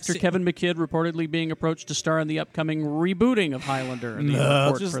 Scottish actor Kevin McKidd reportedly being approached to star in the upcoming rebooting of Highlander. In the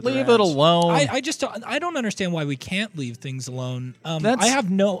airport Just for their leave it ads. alone. I just I don't understand why we can't leave things alone. That's- I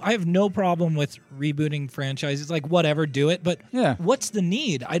have no problem with rebooting franchises. Like whatever, do it. But Yeah. what's the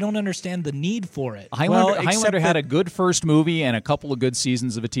need? I don't understand the need for it. Highlander, except Highlander had that- a good first movie and a couple of good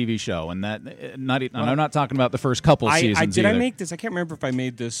seasons of a TV show, and that not. And I'm not talking about the first couple seasons did either. I make this? I can't remember if I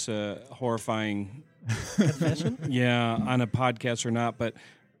made this horrifying confession. Yeah, on a podcast or not, but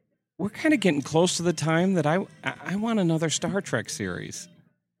we're kind of getting close to the time that I want another Star Trek series.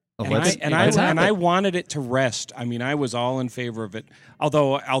 Oh, And, let's- I let's have it. I wanted it to rest. I mean, I was all in favor of it.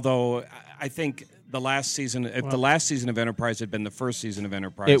 Although I think the last season, if the last season of Enterprise had been the first season of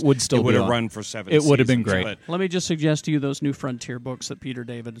Enterprise, It would still it would be have on. run for 7. It would have been seasons, great. but- Let me just suggest to you those New Frontier books that Peter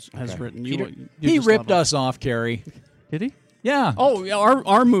David has written. You He just ripped love us off, Carrie. them. Did he? Yeah. Oh, yeah,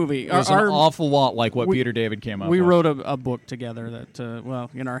 our movie. it was our, an awful lot like what we- Peter David came up we with. wrote a book together that, well,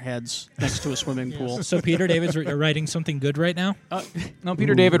 in our heads next to a swimming pool. So Peter David's writing something good right now. No,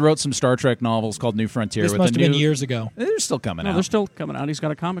 Peter David wrote some Star Trek novels called New Frontier. This with must the have been new- years ago. They're still coming No, out. they're still coming out. He's got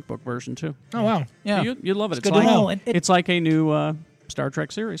a comic book version too. Oh wow. yeah. You'd love it. It's good to like, know. it's like a new Star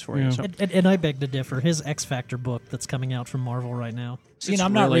Trek series for you. So. And I beg to differ. His X Factor book that's coming out from Marvel right now See, It's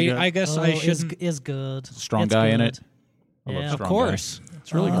I'm not really reading. good. I guess I shouldn't. is good. Strong It's guy in good. it. I love Yeah. Of Strong course. guy.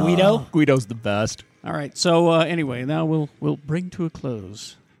 It's really good. Guido. Guido's the best. All right. So anyway, now we'll bring to a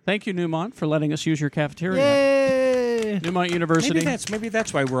close. Thank you, Newmont, for letting us use your cafeteria. Yay! Newmont University. Maybe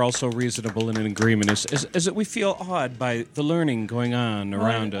that's why we're all so reasonable and in agreement. Is that we feel awed by the learning going on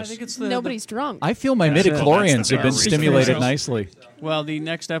around I us. think it's Nobody's drunk. I feel my That's it. midichlorians That's the have been reason. stimulated nicely. well, the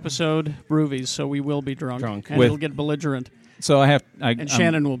next episode, Broovies, so we will be drunk. And With- it'll get belligerent. So I have. And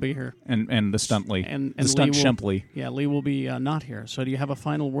Shannon will be here. and the Stuntley And the Stunt Lee will, Shempley. Yeah, Lee will be not here. So do you have a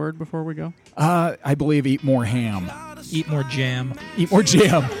final word before we go? I believe eat more ham, Eat more jam. eat more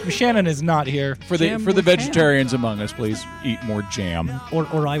jam Shannon is not here. for the Jam for the with ham. vegetarians among us. Please eat more jam.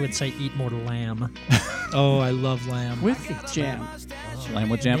 Or I would say eat more lamb. Oh, I love lamb. With jam. Lamb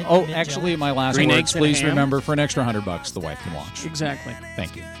with jam. Mint- Oh, mint actually, jelly. my last Green words. eggs and Please ham? remember, for an extra $100, the wife can watch. Exactly.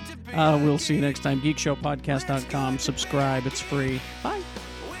 Thank you. We'll see you next time. GeekShowPodcast.com. Subscribe. It's free. Bye.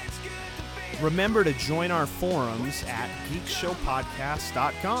 Remember to join our forums at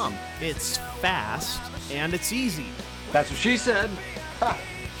geekshowpodcast.com. It's fast and it's easy. That's what she said. Ha.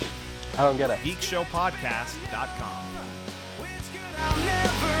 I don't get it. geekshowpodcast.com. I'll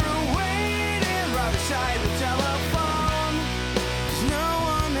never wait right beside the telephone. 'Cause no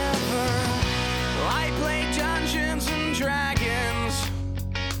one ever. I play Dungeons and Dragons.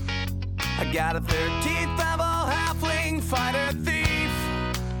 I got a 13th level halfling fighter thief.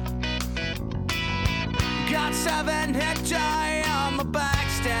 Got 7 hit die on my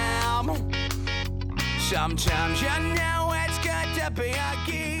backstab. Sometimes you know it's good to be a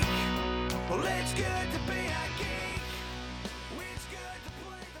geek.